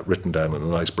written down in a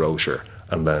nice brochure,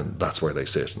 and then that's where they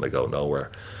sit and they go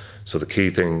nowhere. So the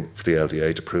key thing for the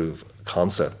LDA to prove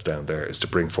concept down there is to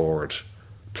bring forward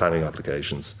planning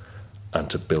applications and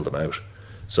to build them out.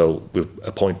 So we'll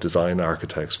appoint design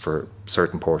architects for a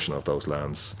certain portion of those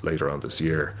lands later on this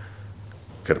year,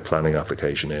 get a planning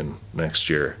application in next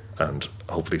year, and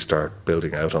hopefully start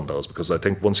building out on those. Because I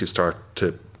think once you start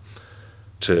to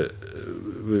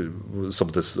some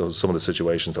of the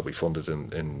situations that we funded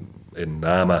in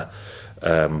NAMA,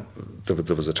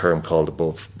 there was a term called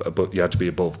above. You had to be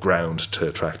above ground to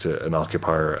attract an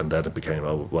occupier, and then it became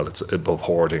it's above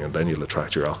hoarding, and then you'll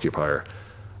attract your occupier.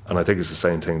 And I think it's the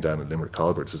same thing down in Limerick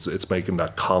Colbert. It's making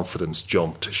that confidence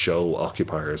jump to show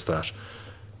occupiers that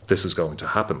this is going to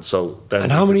happen. So then,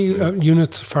 and how many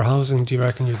units for housing do you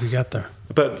reckon you could get there?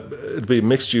 But it'd be a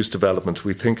mixed-use development.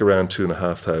 We think around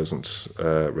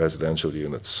 2,500 residential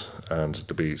units, and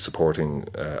there'd be supporting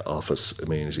office,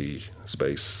 amenity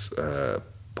space,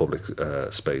 public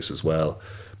space as well.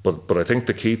 But I think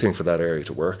the key thing for that area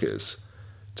to work is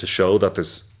to show that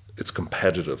it's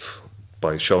competitive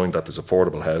by showing that there's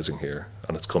affordable housing here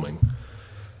and it's coming,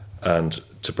 and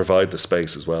to provide the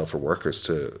space as well for workers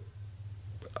to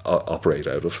operate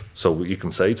out of. So you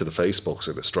can say to the Facebooks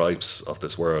or the Stripes of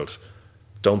this world,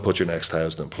 don't put your next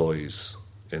 1,000 employees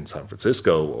in San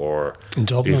Francisco or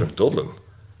even Dublin.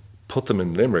 Put them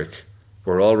in Limerick.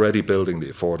 We're already building the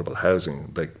affordable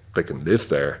housing. They can live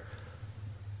there.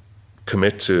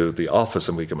 Commit to the office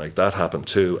and we can make that happen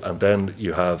too. And then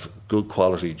you have good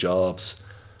quality jobs,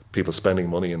 people spending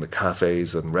money in the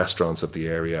cafes and restaurants of the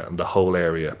area, and the whole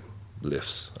area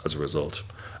lifts as a result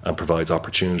and provides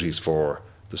opportunities for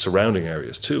the surrounding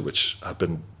areas too, which have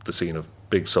been the scene of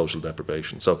big social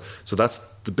deprivation. So that's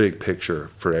the big picture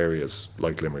for areas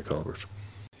like Limerick Colbert.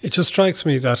 It just strikes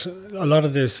me that a lot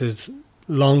of this is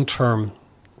long-term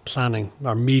planning,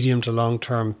 or medium to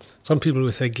long-term. Some people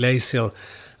would say glacial.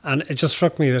 And it just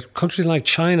struck me that countries like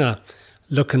China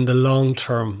look in the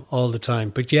long-term all the time,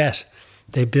 but yet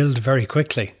they build very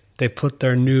quickly. They put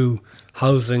their new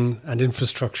housing and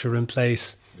infrastructure in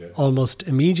place almost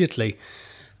immediately.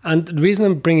 And the reason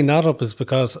I'm bringing that up is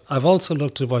because I've also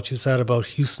looked at what you said about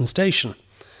Houston Station,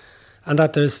 and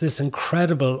that there's this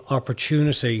incredible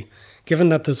opportunity, given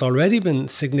that there's already been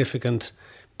significant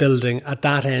building at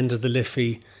that end of the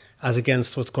Liffey as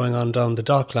against what's going on down the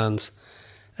Docklands.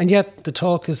 And yet the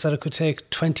talk is that it could take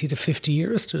 20 to 50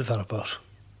 years to develop out.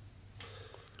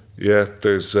 Yeah,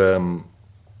 there's...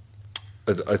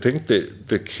 I think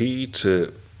the key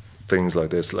to things like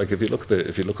this, like if you look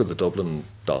at the Dublin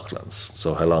Docklands,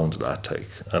 so how long did that take?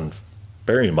 And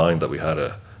bearing in mind that we had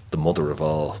the mother of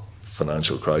all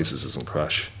financial crises and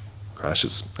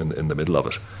crashes in the middle of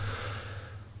it.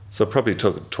 So it probably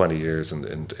took 20 years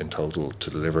in total to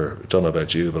deliver. I don't know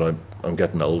about you, but I'm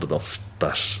getting old enough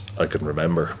that I can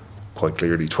remember quite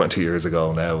clearly 20 years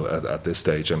ago now at this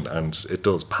stage, and it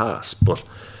does pass. But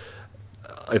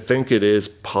I think it is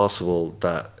possible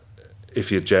that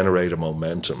if you generate a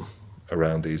momentum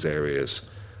around these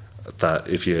areas, that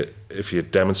if you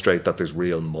demonstrate that there's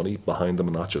real money behind them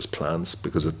and not just plans,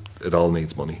 because it all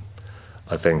needs money.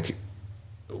 I think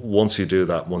once you do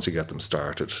that, once you get them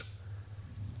started,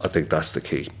 I think that's the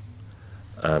key.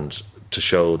 And to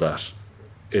show that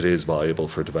it is viable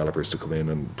for developers to come in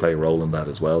and play a role in that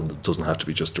as well. And it doesn't have to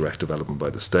be just direct development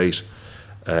by the state.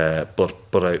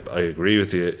 But I agree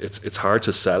with you. It's hard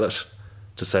to sell it,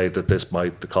 to say that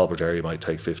the Colbert area might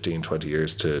take 15, 20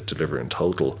 years to deliver in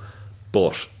total.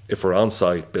 But if we're on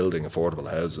site building affordable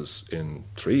houses in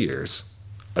 3 years,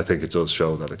 I think it does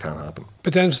show that it can happen.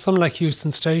 But then for something like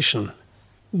Euston Station,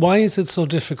 why is it so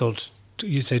difficult,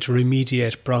 you say, to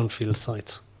remediate brownfield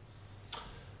sites?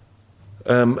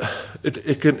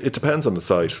 It depends on the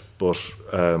site, but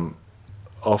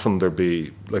often there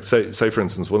be, like say for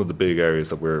instance, one of the big areas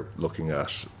that we're looking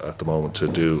at the moment to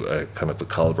do a kind of the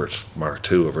Colbert Mark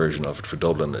II, a version of it for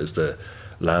Dublin, is the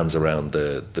lands around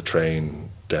the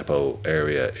train depot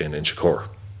area in Inchicore.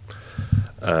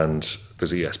 And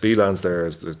there's ESB lands there,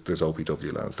 there's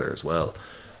OPW lands there as well.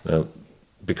 Now,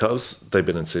 because they've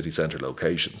been in city centre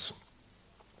locations,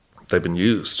 they've been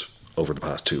used over the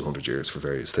past 200 years for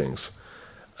various things.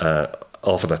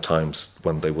 Often at times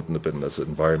when they wouldn't have been as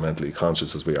environmentally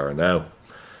conscious as we are now.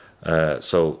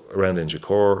 So around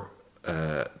Inchicore,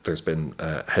 there's been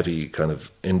heavy kind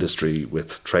of industry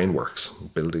with train works,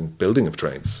 building of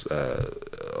trains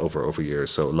over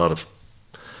years. So a lot of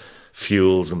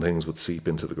fuels and things would seep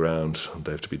into the ground.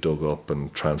 They have to be dug up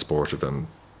and transported and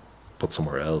put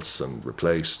somewhere else and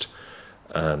replaced.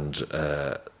 And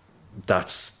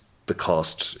that's the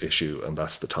cost issue and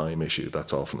that's the time issue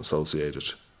that's often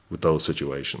associated with those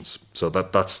situations. So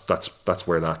that's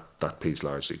where that piece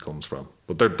largely comes from.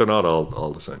 But they're not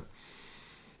all the same.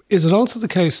 Is it also the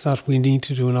case that we need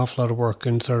to do an awful lot of work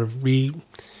in sort of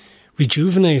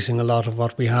rejuvenating a lot of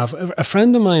what we have? A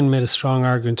friend of mine made a strong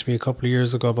argument to me a couple of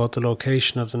years ago about the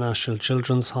location of the National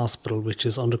Children's Hospital, which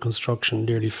is under construction,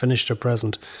 nearly finished at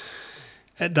present,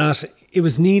 that it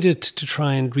was needed to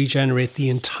try and regenerate the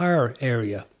entire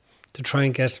area, to try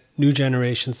and get new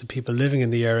generations of people living in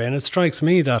the area. And it strikes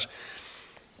me that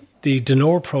the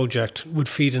Denore project would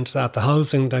feed into that. The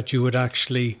housing that you would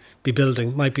actually be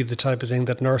building might be the type of thing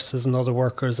that nurses and other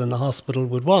workers in the hospital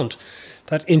would want.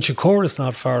 That Inchicore is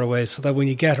not far away, so that when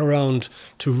you get around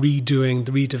to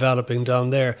redeveloping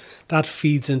down there, that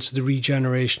feeds into the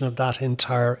regeneration of that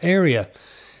entire area.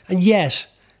 And yet,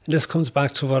 and this comes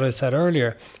back to what I said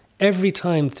earlier, every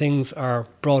time things are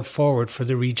brought forward for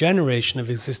the regeneration of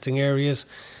existing areas,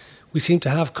 we seem to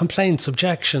have complaints,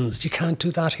 objections. You can't do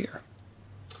that here.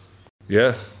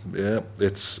 Yeah,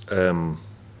 it's Look,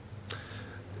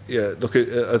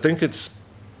 I think it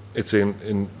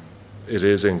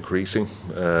is increasing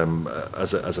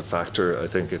as a factor. I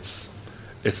think it's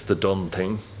the done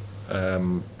thing.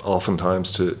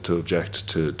 Oftentimes to object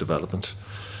to development.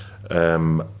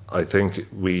 I think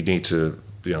we need to,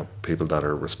 people that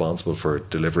are responsible for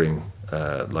delivering,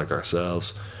 like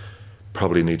ourselves,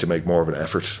 probably need to make more of an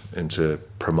effort into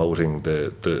promoting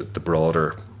the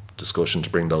broader discussion to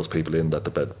bring those people in that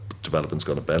the development's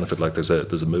going to benefit. Like there's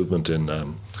a movement in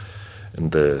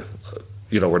the,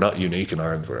 we're not unique in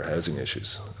Ireland with our housing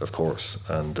issues, of course,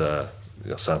 and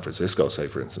San Francisco, say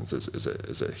for instance,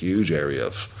 is a huge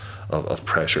area of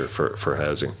pressure for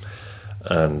housing,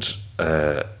 and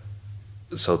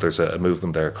so there's a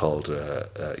movement there called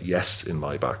Yes in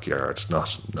My Backyard,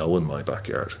 not No in My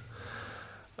Backyard.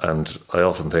 And I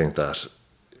often think that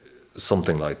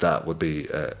something like that would be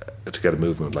to get a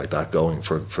movement like that going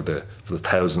for the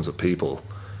thousands of people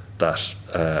that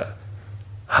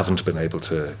haven't been able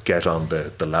to get on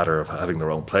the ladder of having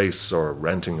their own place or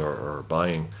renting or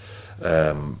buying,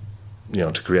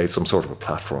 to create some sort of a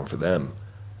platform for them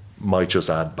might just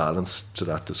add balance to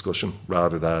that discussion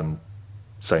rather than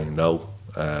saying no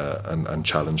and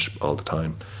challenge all the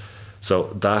time.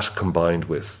 So that combined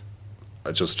with,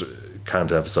 I just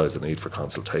can't emphasize the need for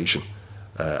consultation.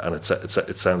 And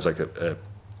it sounds like a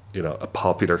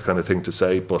popular kind of thing to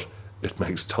say, but it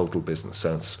makes total business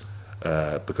sense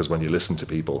because when you listen to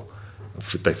people,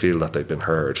 they feel that they've been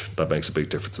heard. That makes a big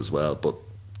difference as well. But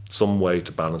some way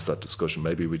to balance that discussion.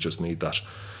 Maybe we just need that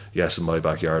Yes in My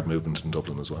Backyard movement in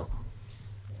Dublin as well.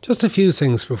 Just a few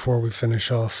things before we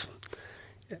finish off.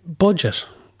 Budget.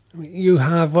 I mean, you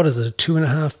have, what is it, a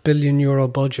 €2.5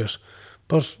 billion budget,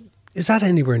 but is that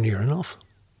anywhere near enough?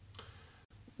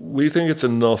 We think it's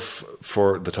enough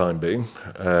for the time being.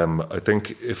 I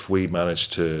think if we manage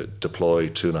to deploy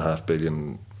 2.5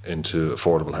 billion into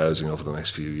affordable housing over the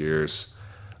next few years,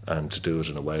 and to do it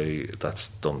in a way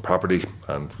that's done properly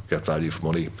and get value for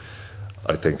money,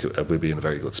 I think we'll be in a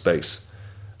very good space.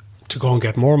 To go and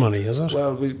get more money, is it?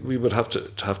 Well, we would have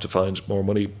to find more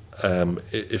money.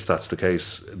 If that's the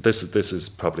case, this is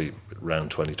probably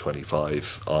around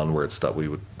 2025 onwards that we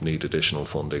would need additional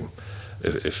funding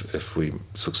if we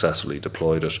successfully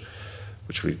deployed it,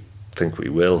 which we think we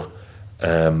will.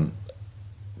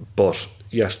 But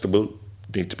yes, there will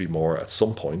need to be more at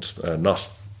some point, not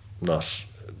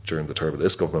during the term of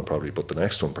this government probably, but the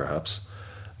next one perhaps.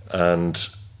 And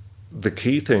the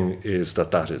key thing is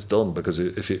that is done, because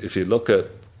if you look at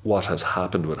what has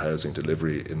happened with housing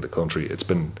delivery in the country, it's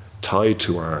been tied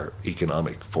to our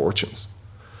economic fortunes.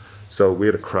 So we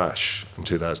had a crash in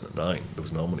 2009. There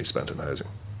was no money spent in housing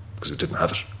because we didn't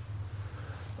have it.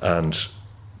 And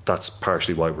that's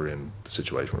partially why we're in the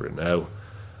situation we're in now.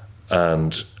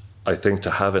 And I think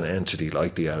to have an entity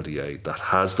like the LDA that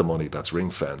has the money, that's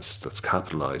ring-fenced, that's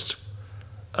capitalised,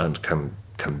 and can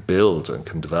build and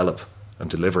can develop and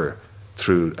deliver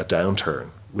through a downturn,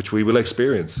 which we will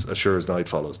experience as sure as night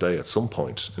follows day at some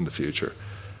point in the future,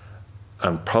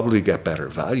 and probably get better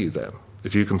value then.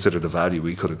 If you consider the value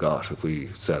we could have got if we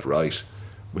said, right,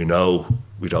 we know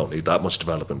we don't need that much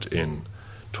development in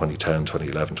 2010,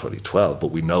 2011, 2012,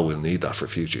 but we know we'll need that for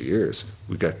future years.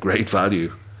 We get great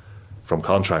value from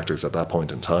contractors at that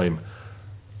point in time,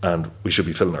 and we should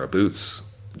be filling our boots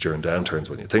during downturns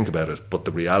when you think about it. But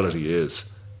the reality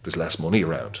is there's less money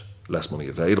around, less money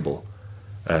available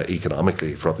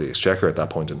economically from the exchequer at that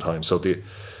point in time. So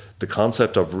the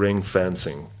concept of ring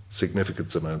fencing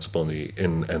significant amounts of money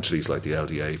in entities like the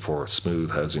LDA for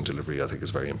smooth housing delivery, I think,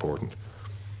 is very important.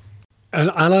 And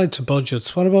allied to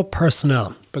budgets, what about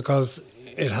personnel? Because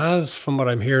it has, from what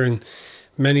I'm hearing,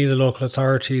 many of the local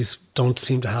authorities don't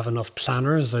seem to have enough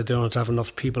planners. They don't have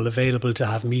enough people available to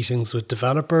have meetings with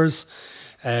developers.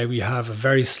 We have a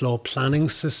very slow planning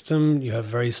system. You have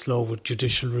very slow with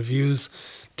judicial reviews.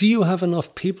 Do you have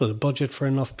enough people, a budget for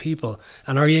enough people?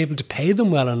 And are you able to pay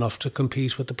them well enough to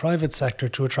compete with the private sector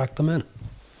to attract them in?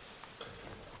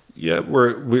 Yeah,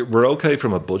 we're okay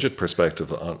from a budget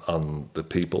perspective on the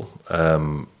people.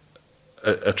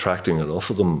 Attracting enough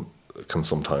of them can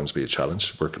sometimes be a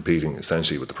challenge. We're competing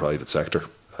essentially with the private sector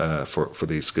for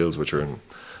these skills, which are in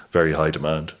very high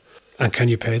demand. And can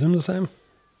you pay them the same?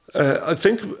 I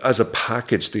think as a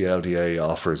package, the LDA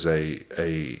offers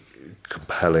a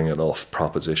compelling enough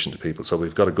proposition to people. So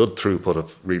we've got a good throughput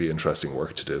of really interesting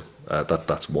work to do.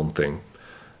 That's one thing.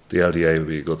 The LDA would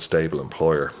be a good, stable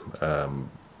employer.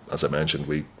 As I mentioned,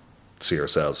 we see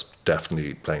ourselves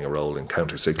definitely playing a role in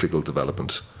counter-cyclical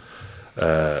development.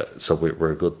 So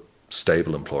we're a good,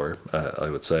 stable employer, I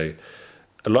would say.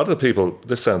 A lot of the people,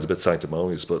 this sounds a bit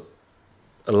sanctimonious, but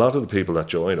a lot of the people that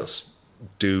join us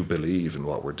do believe in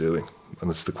what we're doing. And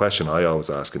it's the question I always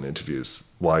ask in interviews: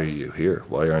 why are you here?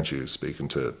 Why aren't you speaking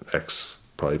to X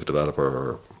private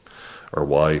developer or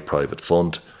Y private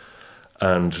fund?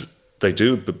 And they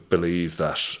do believe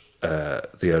that the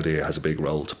LDA has a big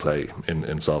role to play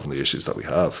in solving the issues that we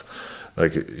have.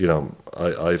 Like, you know,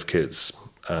 I have kids,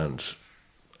 and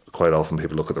quite often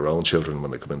people look at their own children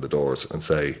when they come in the doors and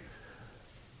say,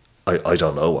 I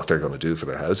don't know what they're going to do for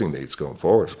their housing needs going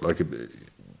forward. Like,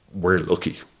 we're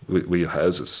lucky. We have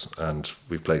houses and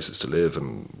we've places to live,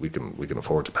 and we can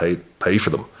afford to pay for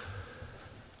them.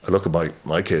 I look at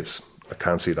my kids, I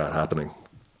can't see that happening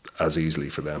as easily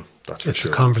for them. That's for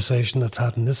sure. It's a conversation that's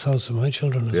had in this house with my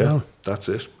children as well. That's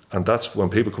it. And that's when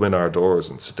people come in our doors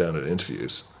and sit down at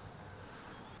interviews,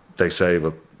 they say,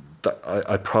 well,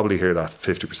 I probably hear that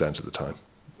 50% of the time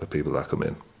with people that come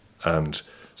in. And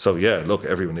so, yeah, look,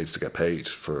 everyone needs to get paid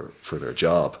for their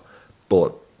job,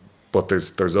 but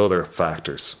there's other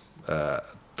factors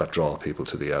that draw people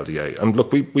to the LDA. And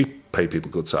look, we pay people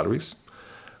good salaries.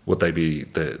 Would they be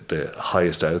the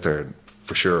highest out there?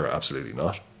 For sure, absolutely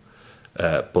not.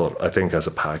 But I think as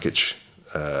a package,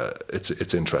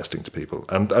 it's interesting to people,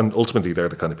 and ultimately they're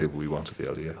the kind of people we want at the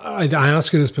LDA. I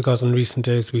ask you this because in recent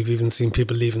days we've even seen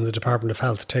people leaving the Department of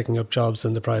Health, taking up jobs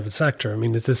in the private sector. I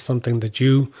mean, is this something that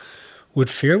you would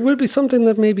fear? Would it be something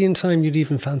that maybe in time you'd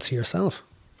even fancy yourself?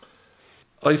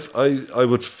 I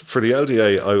would, for the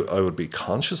LDA, I would be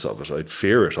conscious of it. I'd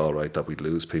fear it, all right, that we'd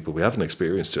lose people. We haven't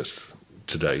experienced it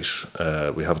to date.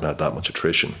 We haven't had that much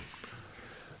attrition.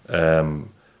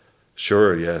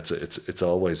 Sure, yeah, it's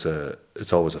always a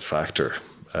factor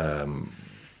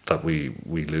that that we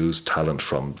lose talent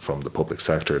from the public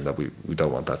sector, and that we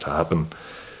don't want that to happen.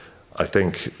 I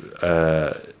think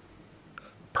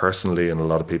personally, and a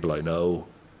lot of people I know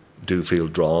do feel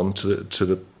drawn to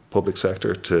the public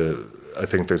sector. I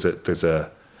think there's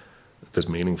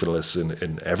meaningfulness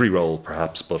in every role,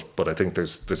 perhaps, but I think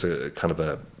there's a kind of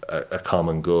a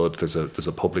common good. There's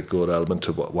a public good element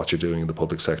to what you're doing in the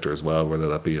public sector as well, whether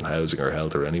that be in housing or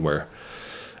health or anywhere.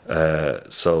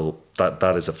 So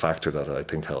that is a factor that I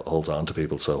think holds on to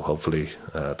people. So hopefully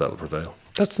that'll prevail.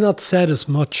 That's not said as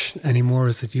much anymore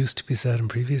as it used to be said in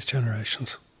previous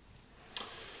generations.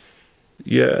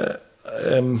 Yeah.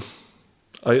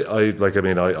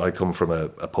 I come from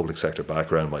a public sector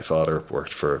background. My father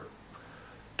worked for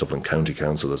Dublin County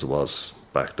Council as it was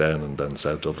back then, and then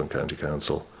South Dublin County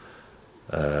Council.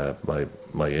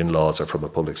 My in-laws are from a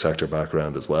public sector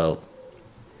background as well.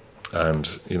 And,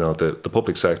 the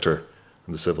public sector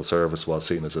and the civil service was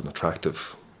seen as an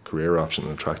attractive career option,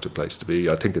 an attractive place to be.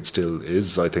 I think it still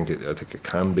is. I think it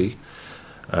can be.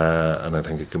 And I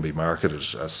think it can be marketed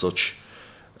as such.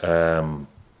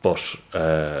 But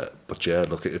yeah,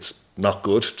 look, it's not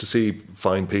good to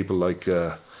find people like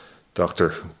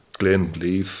Dr. Glynn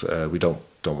leave. We don't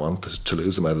want to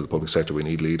lose them out of the public sector. We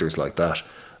need leaders like that.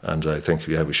 And I think,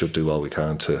 we should do all we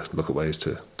can to look at ways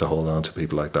to hold on to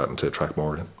people like that and to attract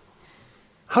more in.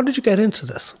 How did you get into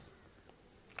this?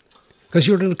 Because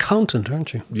you're an accountant,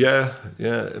 aren't you? Yeah,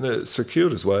 in a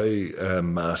circuitous way,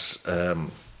 Matt.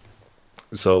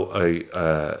 So I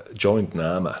joined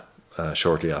NAMA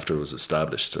shortly after it was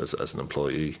established as an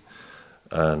employee.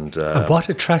 And what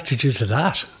attracted you to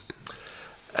that?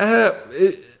 I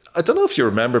don't know if you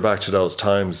remember back to those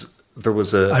times. There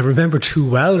was I remember too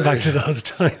well back to those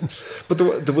times. But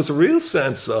there was a real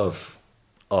sense of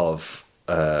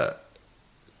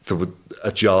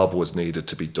a job was needed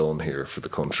to be done here for the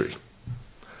country.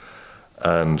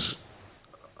 And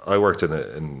I worked in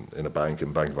a bank,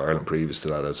 in Bank of Ireland, previous to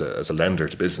that as a lender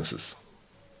to businesses.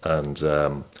 And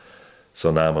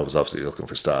so NAMA was obviously looking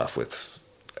for staff with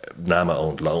NAMA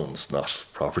owned loans, not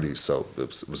properties. So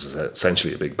it was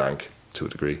essentially a big bank to a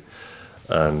degree,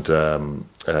 and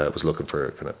was looking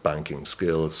for kind of banking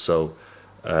skills. So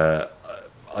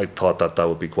I thought that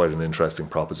would be quite an interesting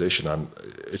proposition, and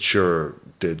it sure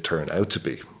did turn out to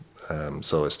be.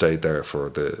 So I stayed there for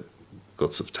the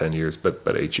guts of 10 years,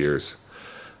 about 8 years,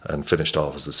 and finished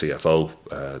off as the CFO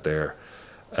there.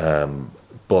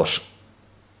 But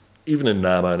even in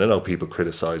NAMA, and I know people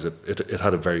criticise it, it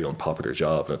had a very unpopular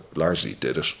job, and it largely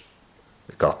did it.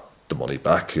 It got the money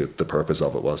back. The purpose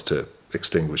of it was to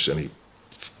extinguish any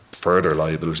further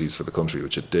liabilities for the country,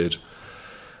 which it did.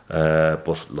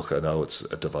 But look, I know it's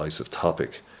a divisive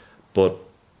topic. But,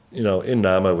 in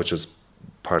NAMA, which is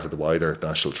part of the wider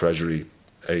National Treasury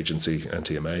Agency,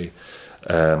 NTMA,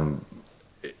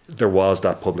 there was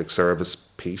that public service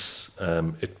piece.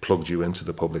 It plugged you into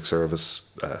the public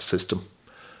service system.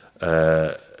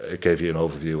 It gave you an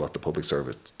overview of what the public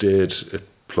service did. It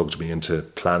plugged me into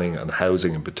planning and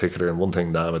housing in particular. And one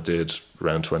thing NAMA did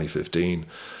around 2015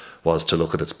 was to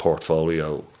look at its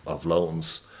portfolio of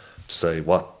loans to say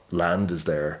what land is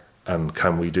there and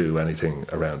can we do anything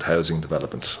around housing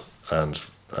development. And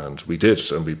we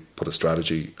did, and we put a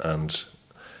strategy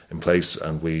in place,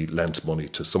 and we lent money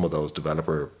to some of those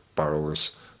developer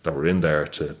borrowers that were in there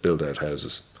to build out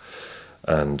houses.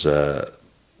 And there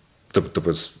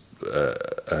was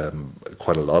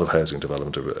quite a lot of housing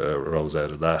development arose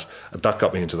out of that. And that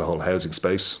got me into the whole housing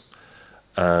space.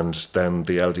 And then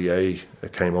the LDA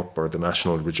came up, or the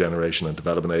National Regeneration and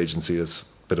Development Agency,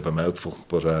 is a bit of a mouthful,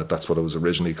 but that's what it was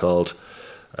originally called,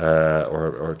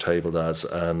 or tabled as.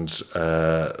 And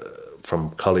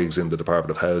from colleagues in the Department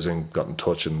of Housing got in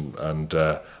touch and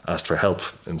asked for help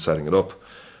in setting it up.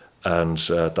 And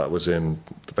that was in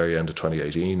the very end of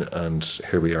 2018. And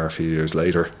here we are a few years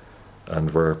later.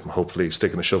 And we're hopefully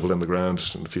sticking a shovel in the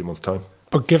ground in a few months' time.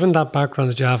 But given that background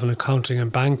that you have in accounting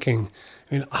and banking,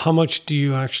 how much do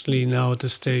you actually now at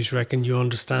this stage reckon you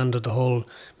understand of the whole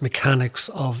mechanics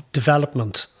of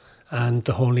development and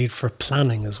the whole need for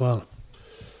planning as well?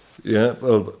 Yeah,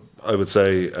 well, I would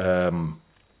say,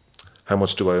 how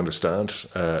much do I understand?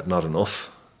 Not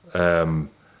enough.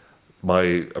 My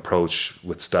approach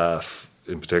with staff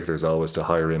in particular is always to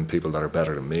hire in people that are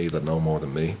better than me, that know more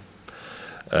than me.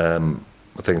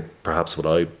 I think perhaps what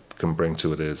I can bring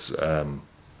to it is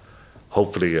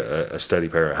hopefully a steady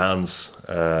pair of hands.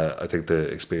 I think the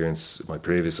experience of my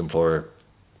previous employer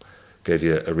gave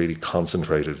you a really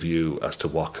concentrated view as to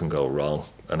what can go wrong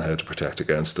and how to protect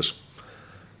against it.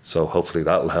 So hopefully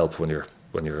that'll help when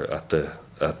you're at the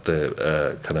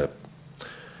kind of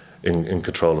in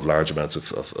control of large amounts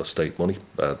of state money.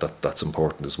 That's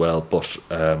important as well. But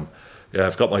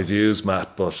I've got my views,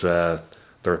 Matt, but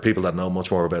there are people that know much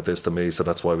more about this than me, so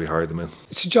that's why we hired them in.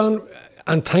 So John,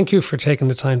 and thank you for taking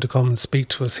the time to come and speak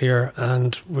to us here,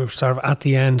 and we're sort of at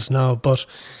the end now, but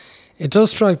it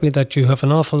does strike me that you have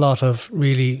an awful lot of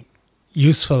really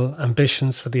useful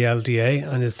ambitions for the LDA,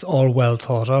 and it's all well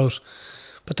thought out.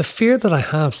 But the fear that I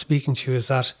have speaking to you is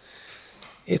that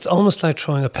it's almost like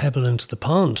throwing a pebble into the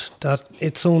pond, that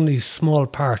it's only a small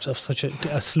part of such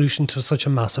a solution to such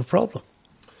a massive problem.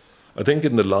 I think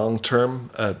in the long term,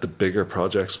 the bigger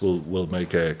projects will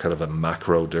make a kind of a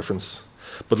macro difference.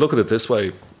 But look at it this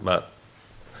way, Matt.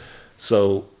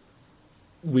 So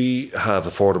we have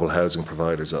affordable housing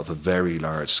providers of a very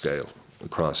large scale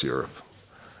across Europe.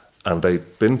 And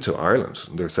they've been to Ireland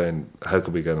and they're saying, how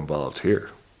could we get involved here?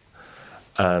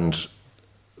 And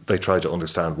they try to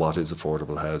understand what is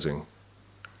affordable housing,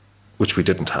 which we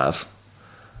didn't have.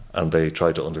 And they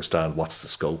try to understand what's the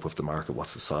scope of the market,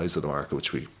 what's the size of the market,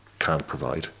 which we can't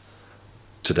provide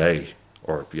today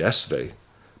or yesterday.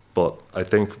 But I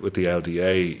think with the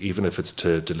LDA, even if it's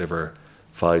to deliver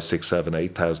 5, 6, 7,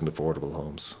 8,000 affordable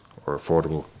homes or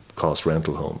affordable cost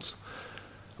rental homes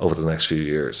over the next few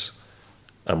years,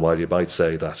 and while you might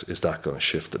say that, is that going to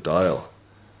shift the dial?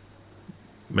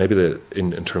 Maybe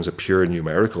in terms of pure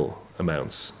numerical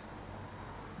amounts,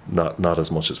 not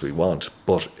as much as we want,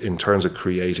 but in terms of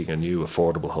creating a new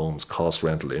affordable homes cost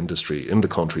rental industry in the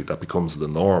country that becomes the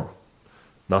norm,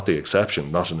 not the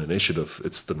exception, not an initiative,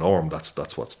 it's the norm,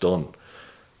 that's what's done.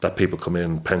 That people come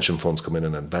in, pension funds come in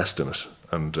and invest in it.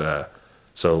 And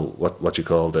so what you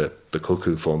call the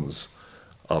cuckoo funds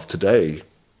of today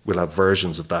will have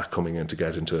versions of that coming in to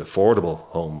get into affordable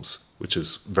homes, which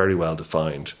is very well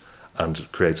defined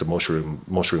and creates a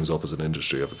mushrooms up as an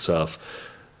industry of itself.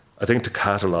 I think to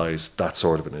catalyse that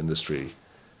sort of an industry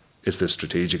is the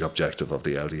strategic objective of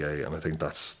the LDA, and I think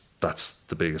that's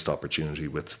the biggest opportunity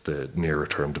with the nearer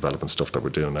term development stuff that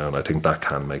we're doing now, and I think that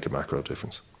can make a macro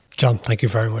difference. John, thank you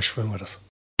very much for being with us.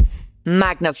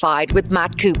 Magnified with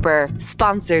Matt Cooper,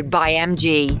 sponsored by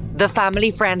MG, the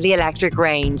family-friendly electric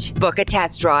range. Book a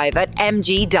test drive at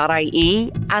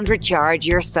mg.ie and recharge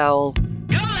your soul.